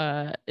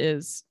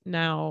is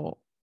now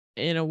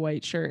in a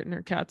white shirt and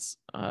her cat's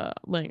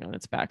laying on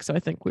its back. So I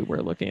think we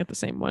were looking at the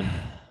same one.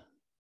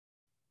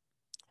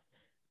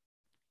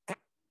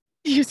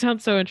 You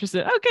sound so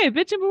interested. Okay,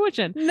 bitch and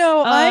bewitching.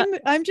 No,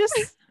 I'm just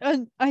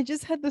I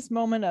just had this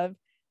moment of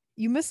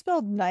you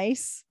misspelled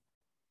nice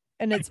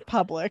and it's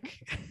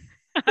public.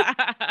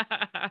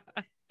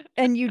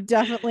 And you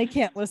definitely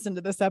can't listen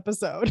to this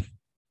episode.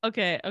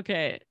 Okay.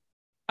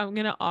 I'm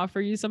going to offer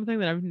you something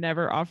that I've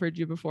never offered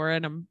you before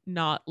and I'm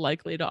not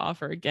likely to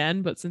offer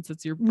again, but since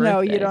it's your birthday.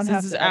 No, you don't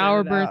have to. This is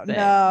our birthday.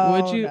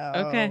 No, would you? No,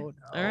 okay. No.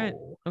 All right.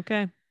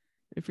 Okay.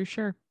 If you're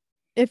sure.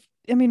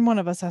 One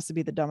of us has to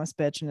be the dumbest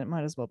bitch and it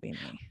might as well be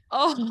me.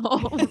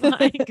 Oh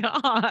my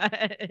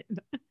God.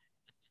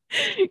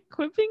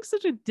 Quit being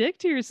such a dick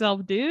to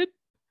yourself, dude.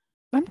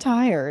 I'm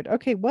tired.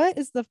 Okay, what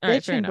is the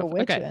bitch and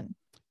bewitching? Okay.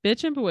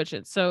 Bitch and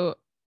bewitching. So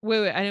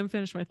wait, I didn't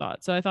finish my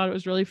thought. So I thought it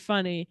was really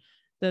funny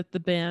that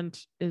the band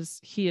is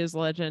He Is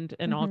Legend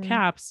in all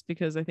caps,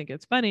 because I think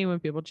it's funny when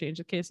people change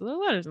the case of their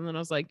letters. And then I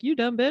was like, you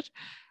dumb bitch.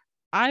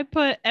 I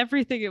put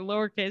everything in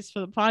lowercase for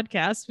the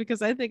podcast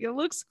because I think it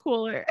looks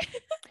cooler.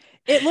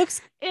 It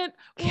looks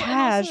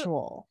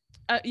casual.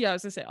 And also, I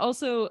was gonna say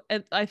also,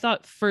 and I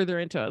thought further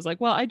into it, I was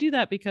like, well, I do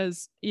that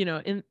because,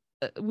 in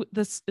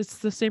this, it's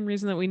the same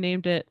reason that we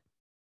named it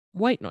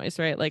White Noise,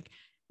 right? Like,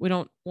 we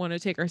don't want to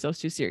take ourselves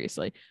too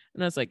seriously.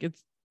 And I was like,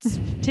 it's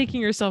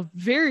taking yourself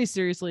very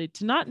seriously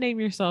to not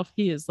name yourself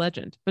He Is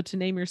Legend, but to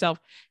name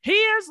yourself He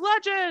Is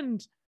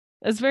Legend.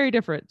 That's very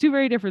different. Two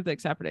very different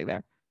things happening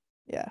there.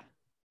 Yeah.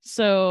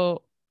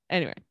 So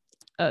anyway,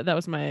 that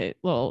was my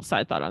little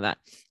side thought on that.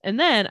 And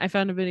then I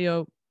found a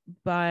video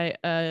by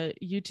a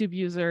YouTube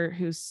user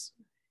whose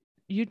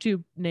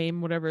YouTube name,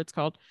 whatever it's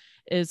called,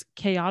 is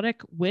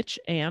Chaotic Witch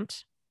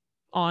Aunt,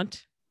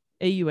 AUNT.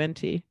 All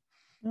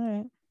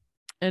right.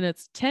 And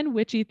it's 10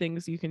 witchy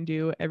things you can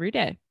do every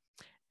day.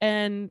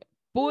 And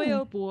boy,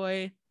 oh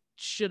boy,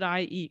 should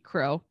I eat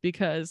crow,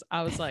 because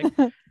I was like,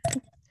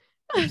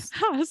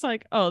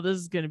 oh, this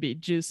is going to be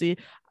juicy.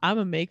 I'm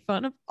going to make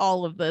fun of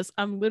all of this.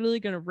 I'm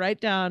literally going to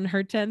write down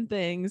her 10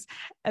 things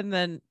and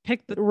then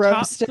pick the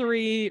top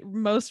 3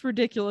 most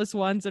ridiculous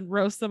ones and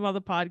roast them on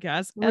the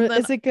podcast. And then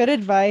is it good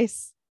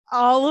advice?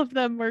 All of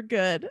them were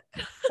good.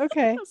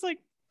 Okay. I was like,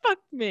 fuck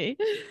me.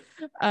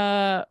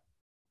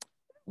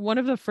 One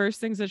of the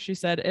first things that she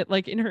said, it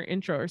like in her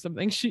intro or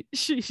something, she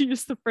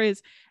used the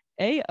phrase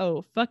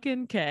AO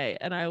fucking K,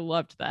 and I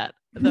loved that.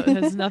 That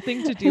has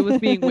nothing to do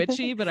with being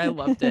witchy, but I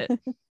loved it.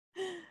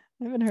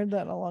 I haven't heard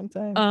that in a long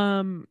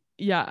time.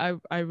 Yeah,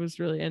 I was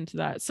really into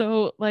that.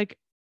 So like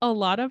a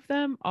lot of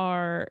them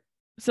are,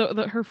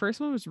 her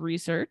first one was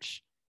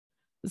research.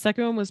 The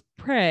second one was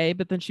pray,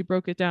 but then she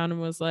broke it down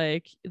and was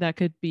like, that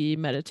could be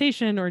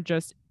meditation or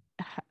just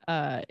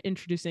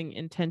introducing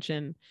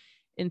intention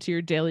into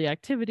your daily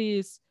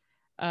activities.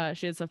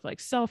 She had stuff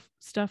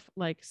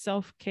like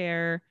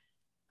self-care.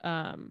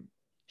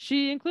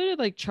 She included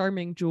like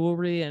charming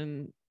jewelry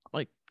and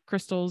like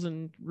crystals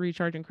and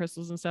recharging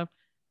crystals and stuff.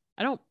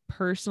 I don't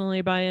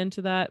personally buy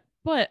into that,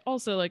 but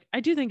also like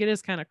I do think it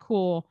is kind of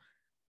cool.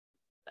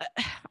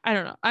 I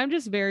don't know. I'm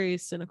just very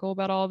cynical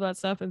about all of that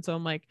stuff, and so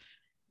I'm like,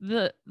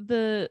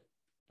 the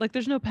like,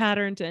 there's no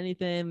pattern to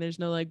anything. There's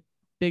no like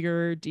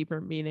bigger,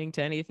 deeper meaning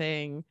to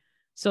anything.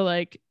 So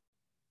like,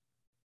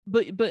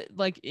 but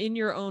like in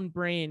your own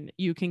brain,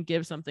 you can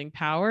give something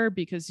power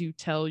because you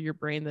tell your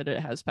brain that it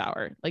has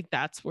power. Like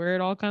that's where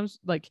it all comes.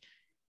 Like,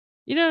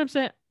 you know what I'm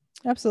saying?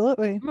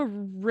 Absolutely. I'm a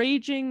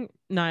raging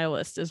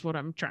nihilist is what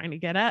I'm trying to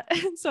get at.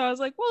 And so I was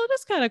like, well, it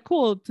is kind of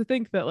cool to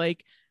think that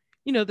like,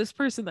 you know, this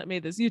person that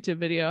made this YouTube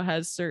video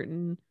has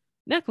certain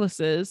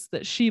necklaces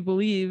that she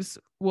believes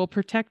will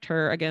protect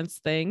her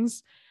against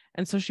things.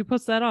 And so she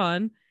puts that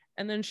on,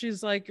 and then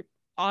she's like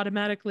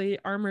automatically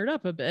armored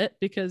up a bit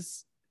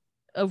because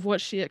of what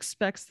she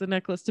expects the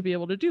necklace to be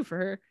able to do for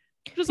her.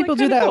 People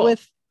do that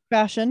with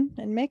fashion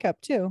and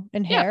makeup too,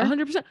 and hair. Yeah,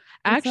 100%.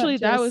 Actually,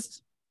 that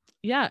was,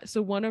 yeah.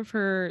 So one of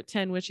her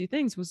 10 witchy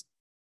things was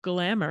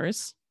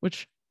glamours,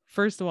 which,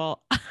 first of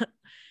all,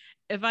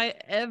 if I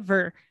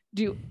ever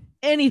do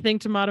anything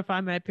to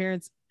modify my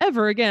appearance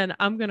ever again,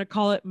 I'm going to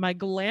call it my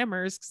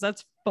glamours because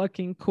that's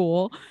fucking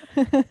cool.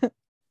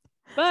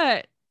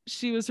 But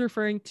she was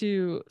referring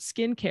to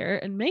skincare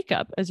and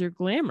makeup as your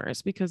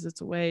glamours because it's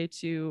a way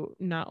to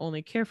not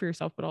only care for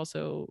yourself, but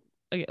also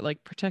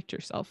like protect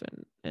yourself.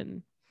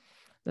 And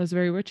that's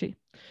very witchy.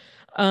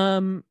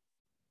 Another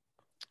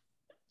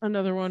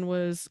one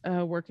was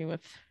working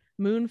with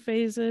moon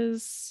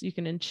phases. You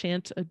can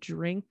enchant a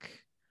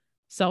drink.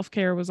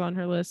 Self-care was on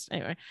her list.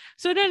 Anyway,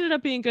 so it ended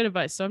up being good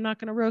advice. So I'm not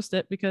going to roast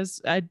it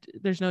because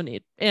there's no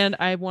need. And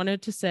I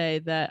wanted to say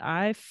that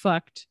I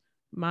fucked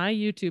my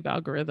YouTube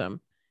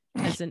algorithm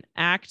as an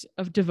act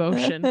of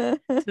devotion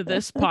to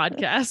this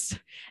podcast.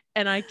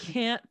 And I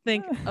can't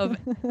think of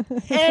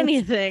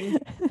anything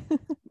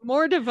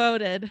more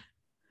devoted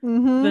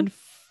than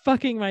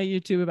fucking my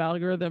YouTube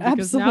algorithm,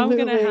 because now I'm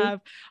going to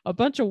have a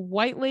bunch of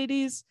white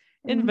ladies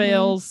in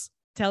veils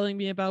telling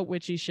me about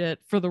witchy shit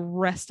for the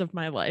rest of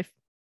my life.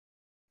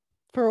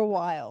 For a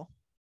while.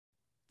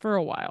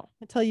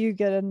 Until you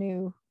get a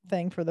new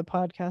thing for the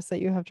podcast that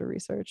you have to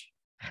research.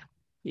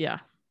 Yeah.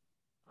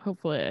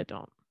 Hopefully I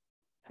don't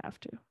have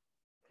to.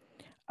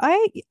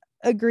 I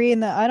agree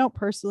in that I don't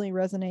personally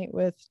resonate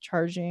with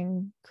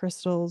charging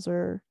crystals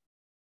or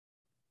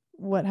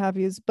what have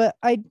yous, but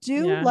I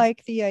do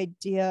like the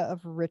idea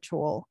of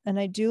ritual, and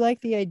I do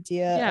like the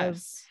idea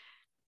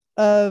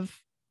of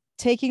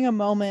taking a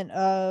moment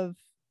of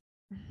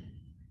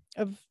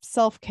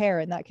self-care,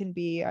 and that can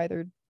be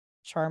either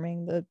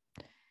charming the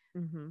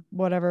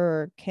whatever,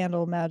 or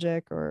candle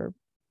magic, or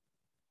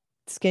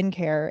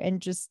skincare,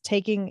 and just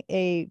taking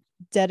a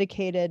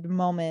dedicated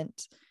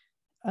moment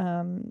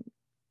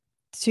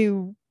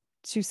to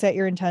set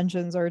your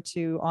intentions or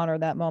to honor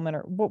that moment,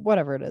 or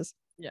whatever it is.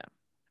 Yeah.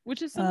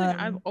 Which is something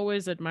I've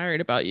always admired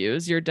about you,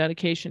 is your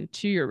dedication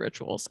to your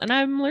rituals. And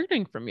I'm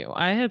learning from you.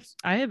 I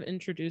have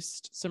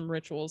introduced some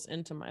rituals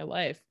into my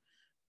life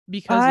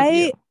because of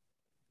you.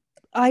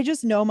 I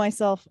just know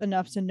myself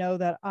enough to know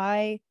that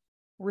I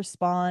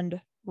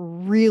respond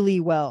really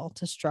well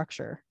to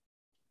structure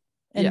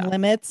and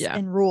limits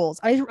and rules.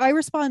 I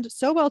respond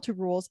so well to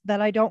rules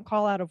that I don't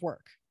call out of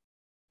work.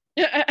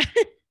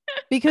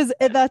 Because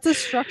that's a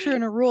structure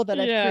and a rule that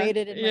I've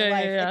created in my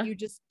life, and you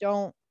just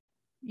don't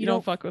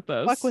fuck with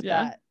those. Fuck with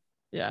that.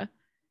 Yeah.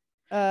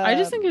 I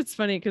just think it's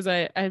funny because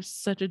I have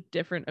such a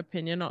different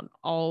opinion on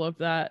all of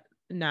that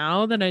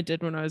now than I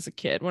did when I was a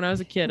kid. When I was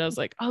a kid, I was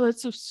like, oh,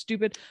 that's so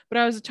stupid. But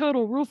I was a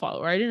total rule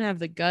follower. I didn't have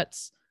the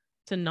guts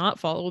to not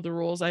follow the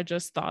rules. I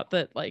just thought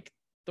that like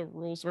the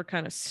rules were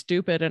kind of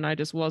stupid, and I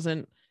just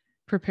wasn't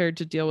prepared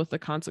to deal with the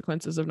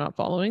consequences of not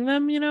following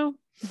them, you know?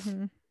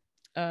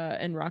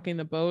 And rocking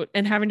the boat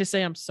and having to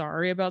say I'm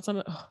sorry about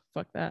something. Oh,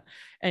 fuck that.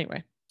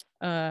 Anyway,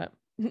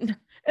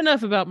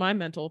 enough about my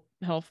mental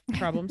health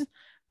problems.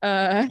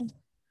 Yeah,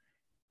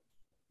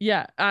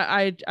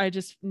 I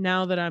just,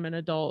 now that I'm an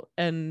adult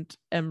and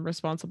am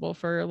responsible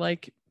for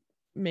like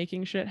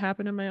making shit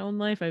happen in my own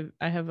life,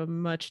 I have a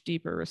much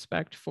deeper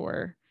respect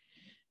for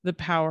the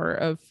power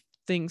of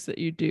things that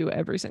you do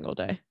every single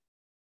day,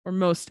 or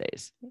most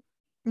days.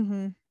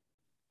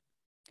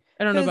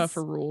 I don't know about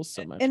for rules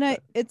so much. And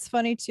it's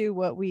funny too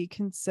what we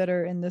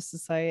consider in this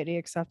society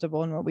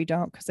acceptable and what we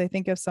don't. Because I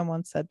think if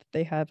someone said that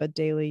they have a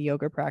daily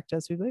yoga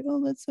practice, we'd be like,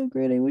 oh, that's so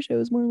great. I wish I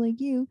was more like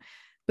you.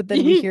 But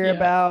then we hear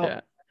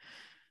about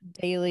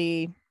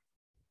daily,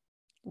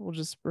 we'll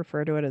just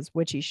refer to it as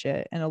witchy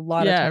shit. And a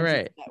lot of times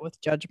it's met with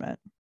judgment.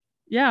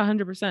 Yeah,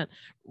 100%.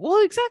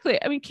 Well, exactly.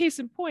 I mean, case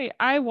in point,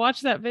 I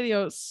watched that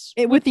video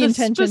with the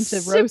intention to roast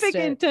it. Specific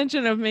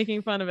intention of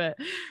making fun of it,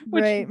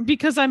 which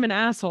because I'm an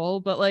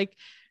asshole, but like,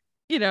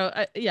 you know,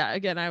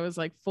 again, I was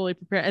like fully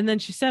prepared. And then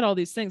she said all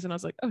these things and I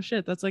was like, oh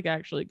shit, that's like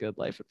actually good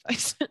life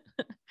advice.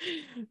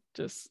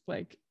 Just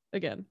like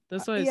again,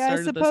 that's why I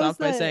started this off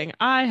by saying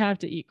I have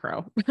to eat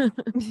crow.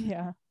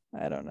 Yeah,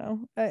 I don't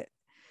know.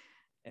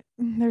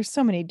 There's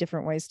so many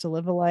different ways to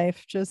live a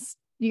life. Just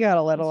you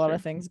gotta let a lot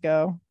of things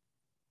go.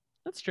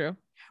 That's true.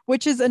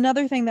 Which is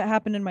another thing that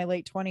happened in my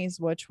late 20s,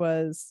 which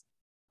was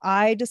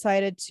I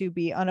decided to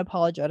be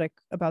unapologetic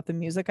about the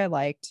music I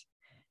liked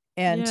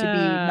and to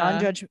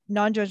be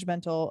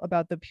non-judgmental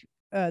about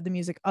the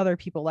music other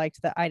people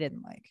liked that I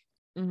didn't like.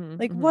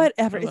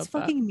 Whatever, it's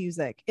fucking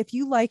music. If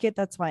you like it,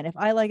 that's fine. If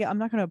I like it, I'm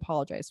not going to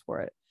apologize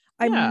for it.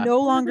 I'm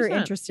no longer 100%.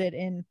 Interested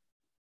in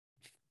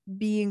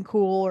being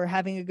cool or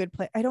having a good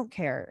play. I don't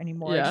care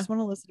anymore. I just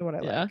want to listen to what I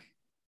like.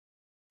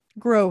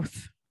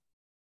 Growth.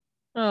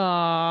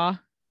 Aww,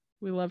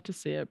 we love to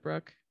see it,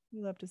 Brooke.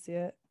 We love to see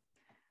it.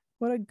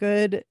 What a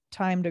good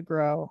time to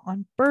grow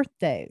on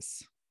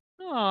birthdays.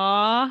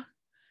 Aww,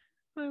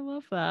 I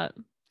love that.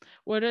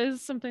 What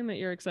is something that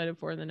you're excited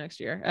for in the next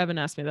year? Evan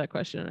asked me that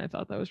question and I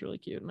thought that was really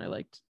cute and I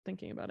liked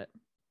thinking about it.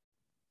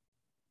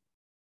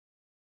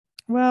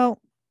 Well,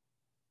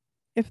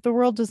 if the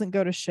world doesn't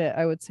go to shit,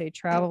 I would say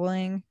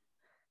traveling,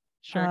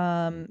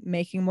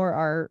 making more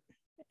art,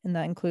 and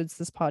that includes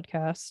this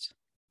podcast.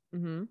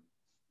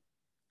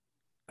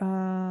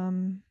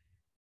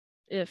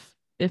 If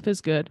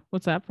is good.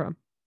 What's that from?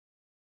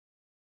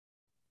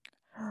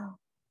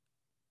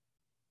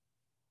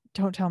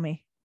 Don't tell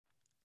me.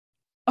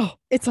 Oh,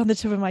 it's on the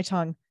tip of my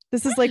tongue.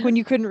 This is like when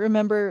you couldn't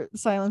remember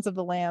Silence of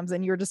the Lambs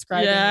and you're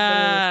describing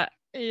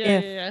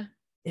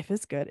If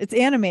it's good. It's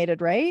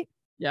animated, right?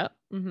 Yeah.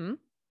 I've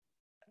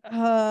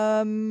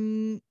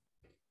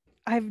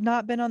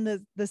not been on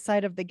the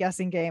side of the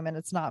guessing game and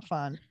it's not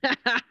fun.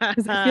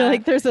 Because I feel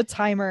like there's a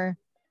timer.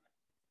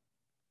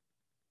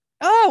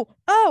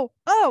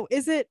 Oh,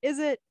 is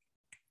it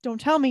don't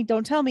tell me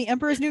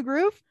Emperor's New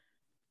Groove?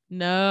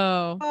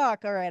 No.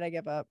 Fuck, all right, I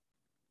give up.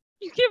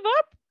 You give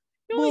up?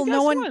 Well,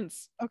 no one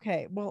once.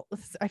 Okay, well,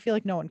 I feel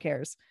like no one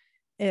cares.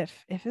 If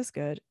it's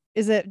good.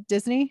 Is it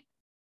Disney?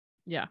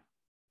 Yeah.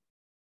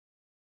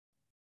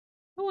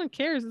 No one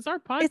cares. It's our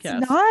podcast.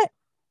 It's not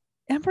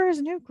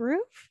Emperor's New Groove?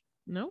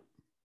 No.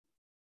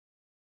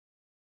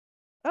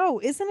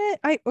 Oh, isn't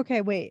it? Okay,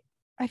 wait.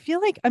 I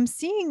feel like I'm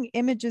seeing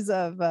images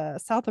of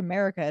South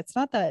America. It's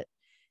not that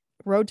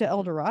Road to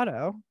El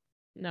Dorado.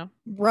 No.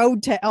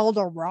 Road to El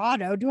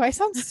Dorado. Do I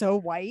sound so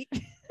white?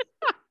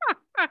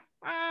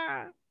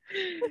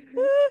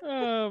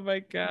 Oh my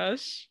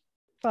gosh.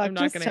 Fuck, I'm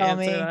not going to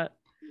answer that.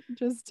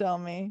 Just tell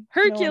me.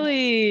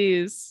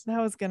 Hercules. No,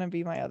 that was going to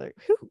be my other.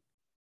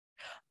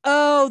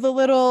 Oh, the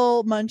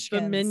little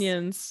munchkins. The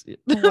minions.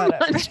 The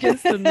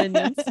munchkins, the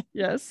minions.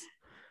 Yes.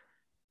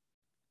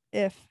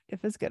 If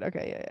it's good.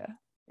 Okay,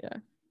 yeah.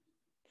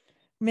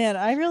 Man,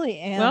 I really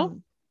am. Well,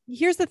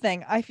 here's the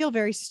thing. I feel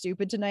very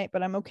stupid tonight,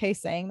 but I'm okay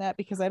saying that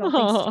because I don't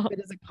think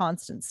stupid is a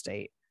constant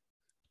state.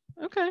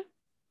 Okay.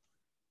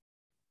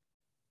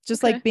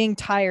 Just like being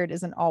tired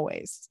isn't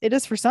always. It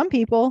is for some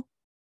people.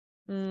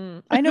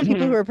 I know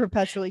people who are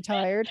perpetually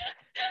tired.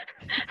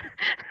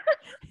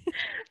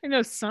 I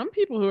know some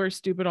people who are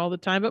stupid all the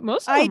time, but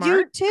most of them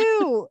do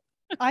too.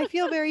 I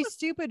feel very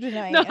stupid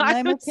tonight, and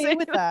I'm okay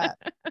with that.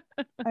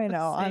 I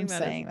know. I'm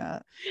saying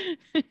that.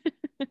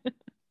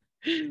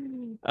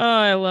 Oh,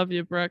 I love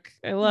you, Brooke.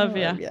 I love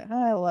you.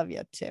 I love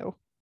you too.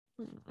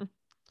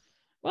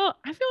 Well,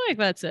 I feel like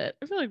that's it.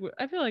 I feel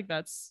like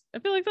that's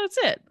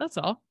it. That's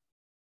all.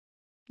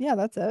 Yeah,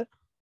 that's it.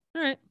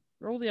 All right.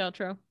 Roll the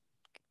outro.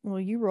 Well,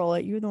 you roll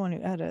it. You're the one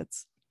who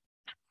edits.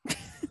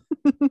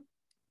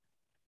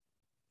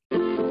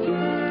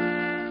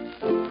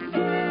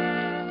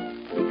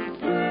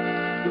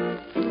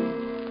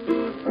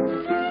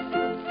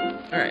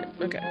 All right.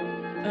 Okay.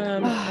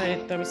 All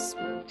right. That was.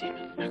 Damn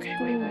it. Okay.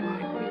 Wait.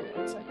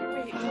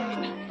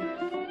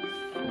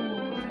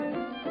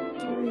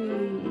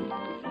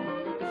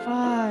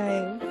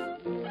 5,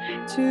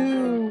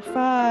 2,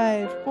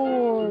 5,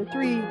 4,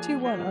 3, 2,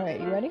 1. All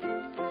right, you ready?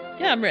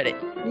 Yeah, I'm ready.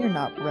 You're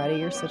not ready.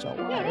 You're such a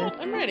liar. Yeah, no,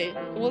 I'm ready.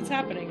 Well, it's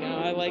happening now.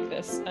 I like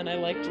this, and I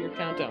liked your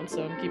countdown,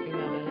 so I'm keeping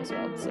that in as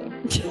well. So.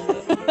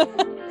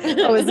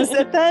 Oh, is this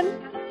it then?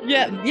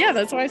 Yeah.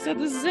 That's why I said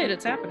this is it.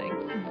 It's happening.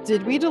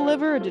 Did we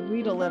deliver or did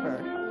we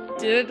deliver?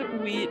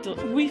 We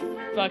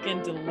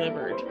fucking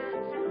delivered.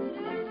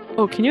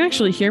 Oh, can you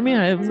actually hear me?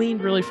 I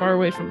leaned really far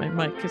away from my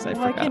mic because I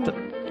forgot that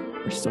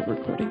we're still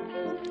recording.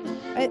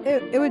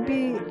 It would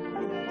be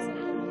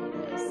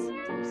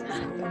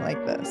something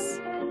like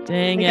this.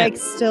 Dang it. I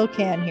still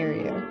can't hear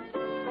you.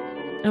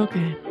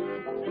 Okay.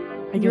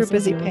 You were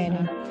busy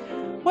painting.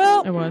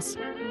 Well, I was.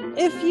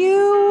 If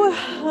you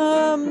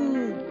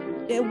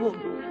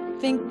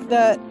think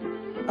that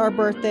our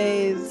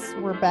birthdays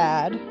were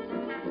bad,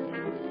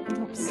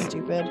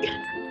 stupid,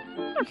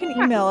 you can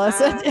email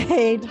us at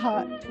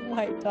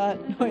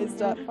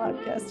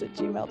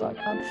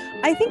a.white.noise.podcast@gmail.com.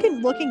 I think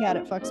looking at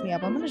it fucks me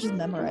up. I'm gonna just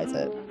memorize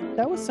it.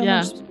 That was so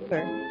much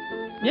smoother.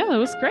 Yeah, that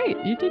was great.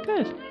 You did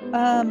good.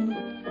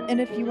 And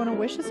if you want to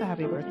wish us a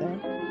happy birthday,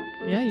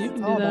 yeah, you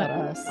can do that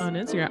on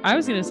Instagram. I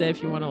was gonna say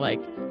if you want to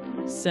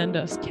send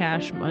us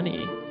cash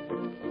money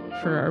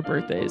for our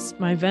birthdays,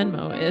 my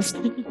Venmo is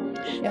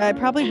Yeah, I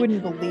probably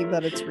wouldn't believe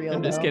that it's real.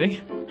 I'm just kidding.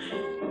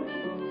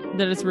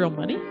 That it's real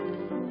money?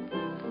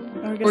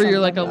 Or you're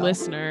like a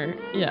listener.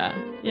 Yeah.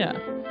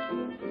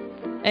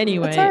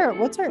 Anyway.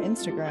 What's our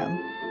Instagram?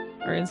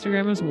 Our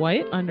Instagram is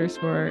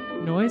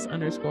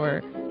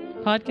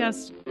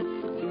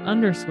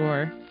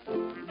white_noise_podcast_.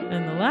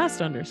 And the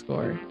last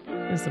underscore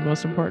is the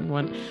most important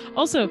one.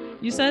 Also,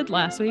 you said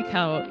last week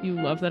how you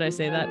love that I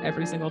say that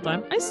every single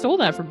time. I stole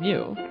that from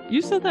you.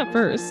 You said that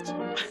first.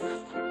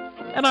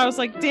 And I was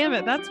like, damn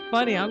it, that's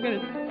funny. I'm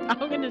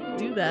gonna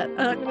do that.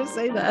 I'm gonna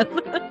say that.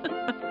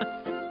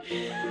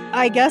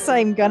 I guess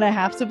I'm gonna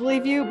have to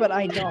believe you, but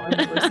I don't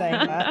remember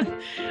saying that.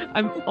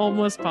 I'm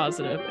almost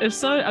positive. If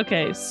so,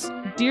 okay,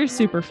 dear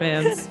super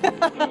fans.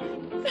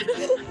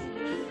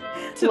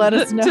 Let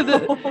us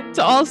know.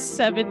 To all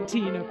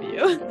 17 of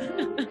you.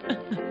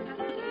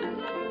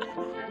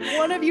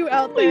 One of you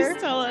out there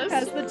tell us.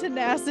 Has the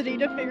tenacity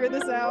to figure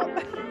this out.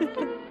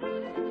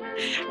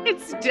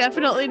 It's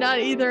definitely not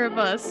either of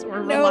us.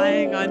 We're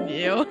relying on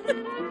you.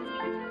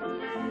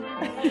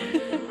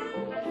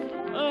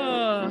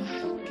 Oh,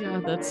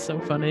 God, that's so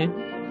funny.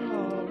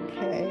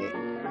 Okay.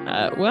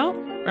 Well,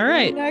 all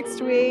right.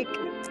 Next week.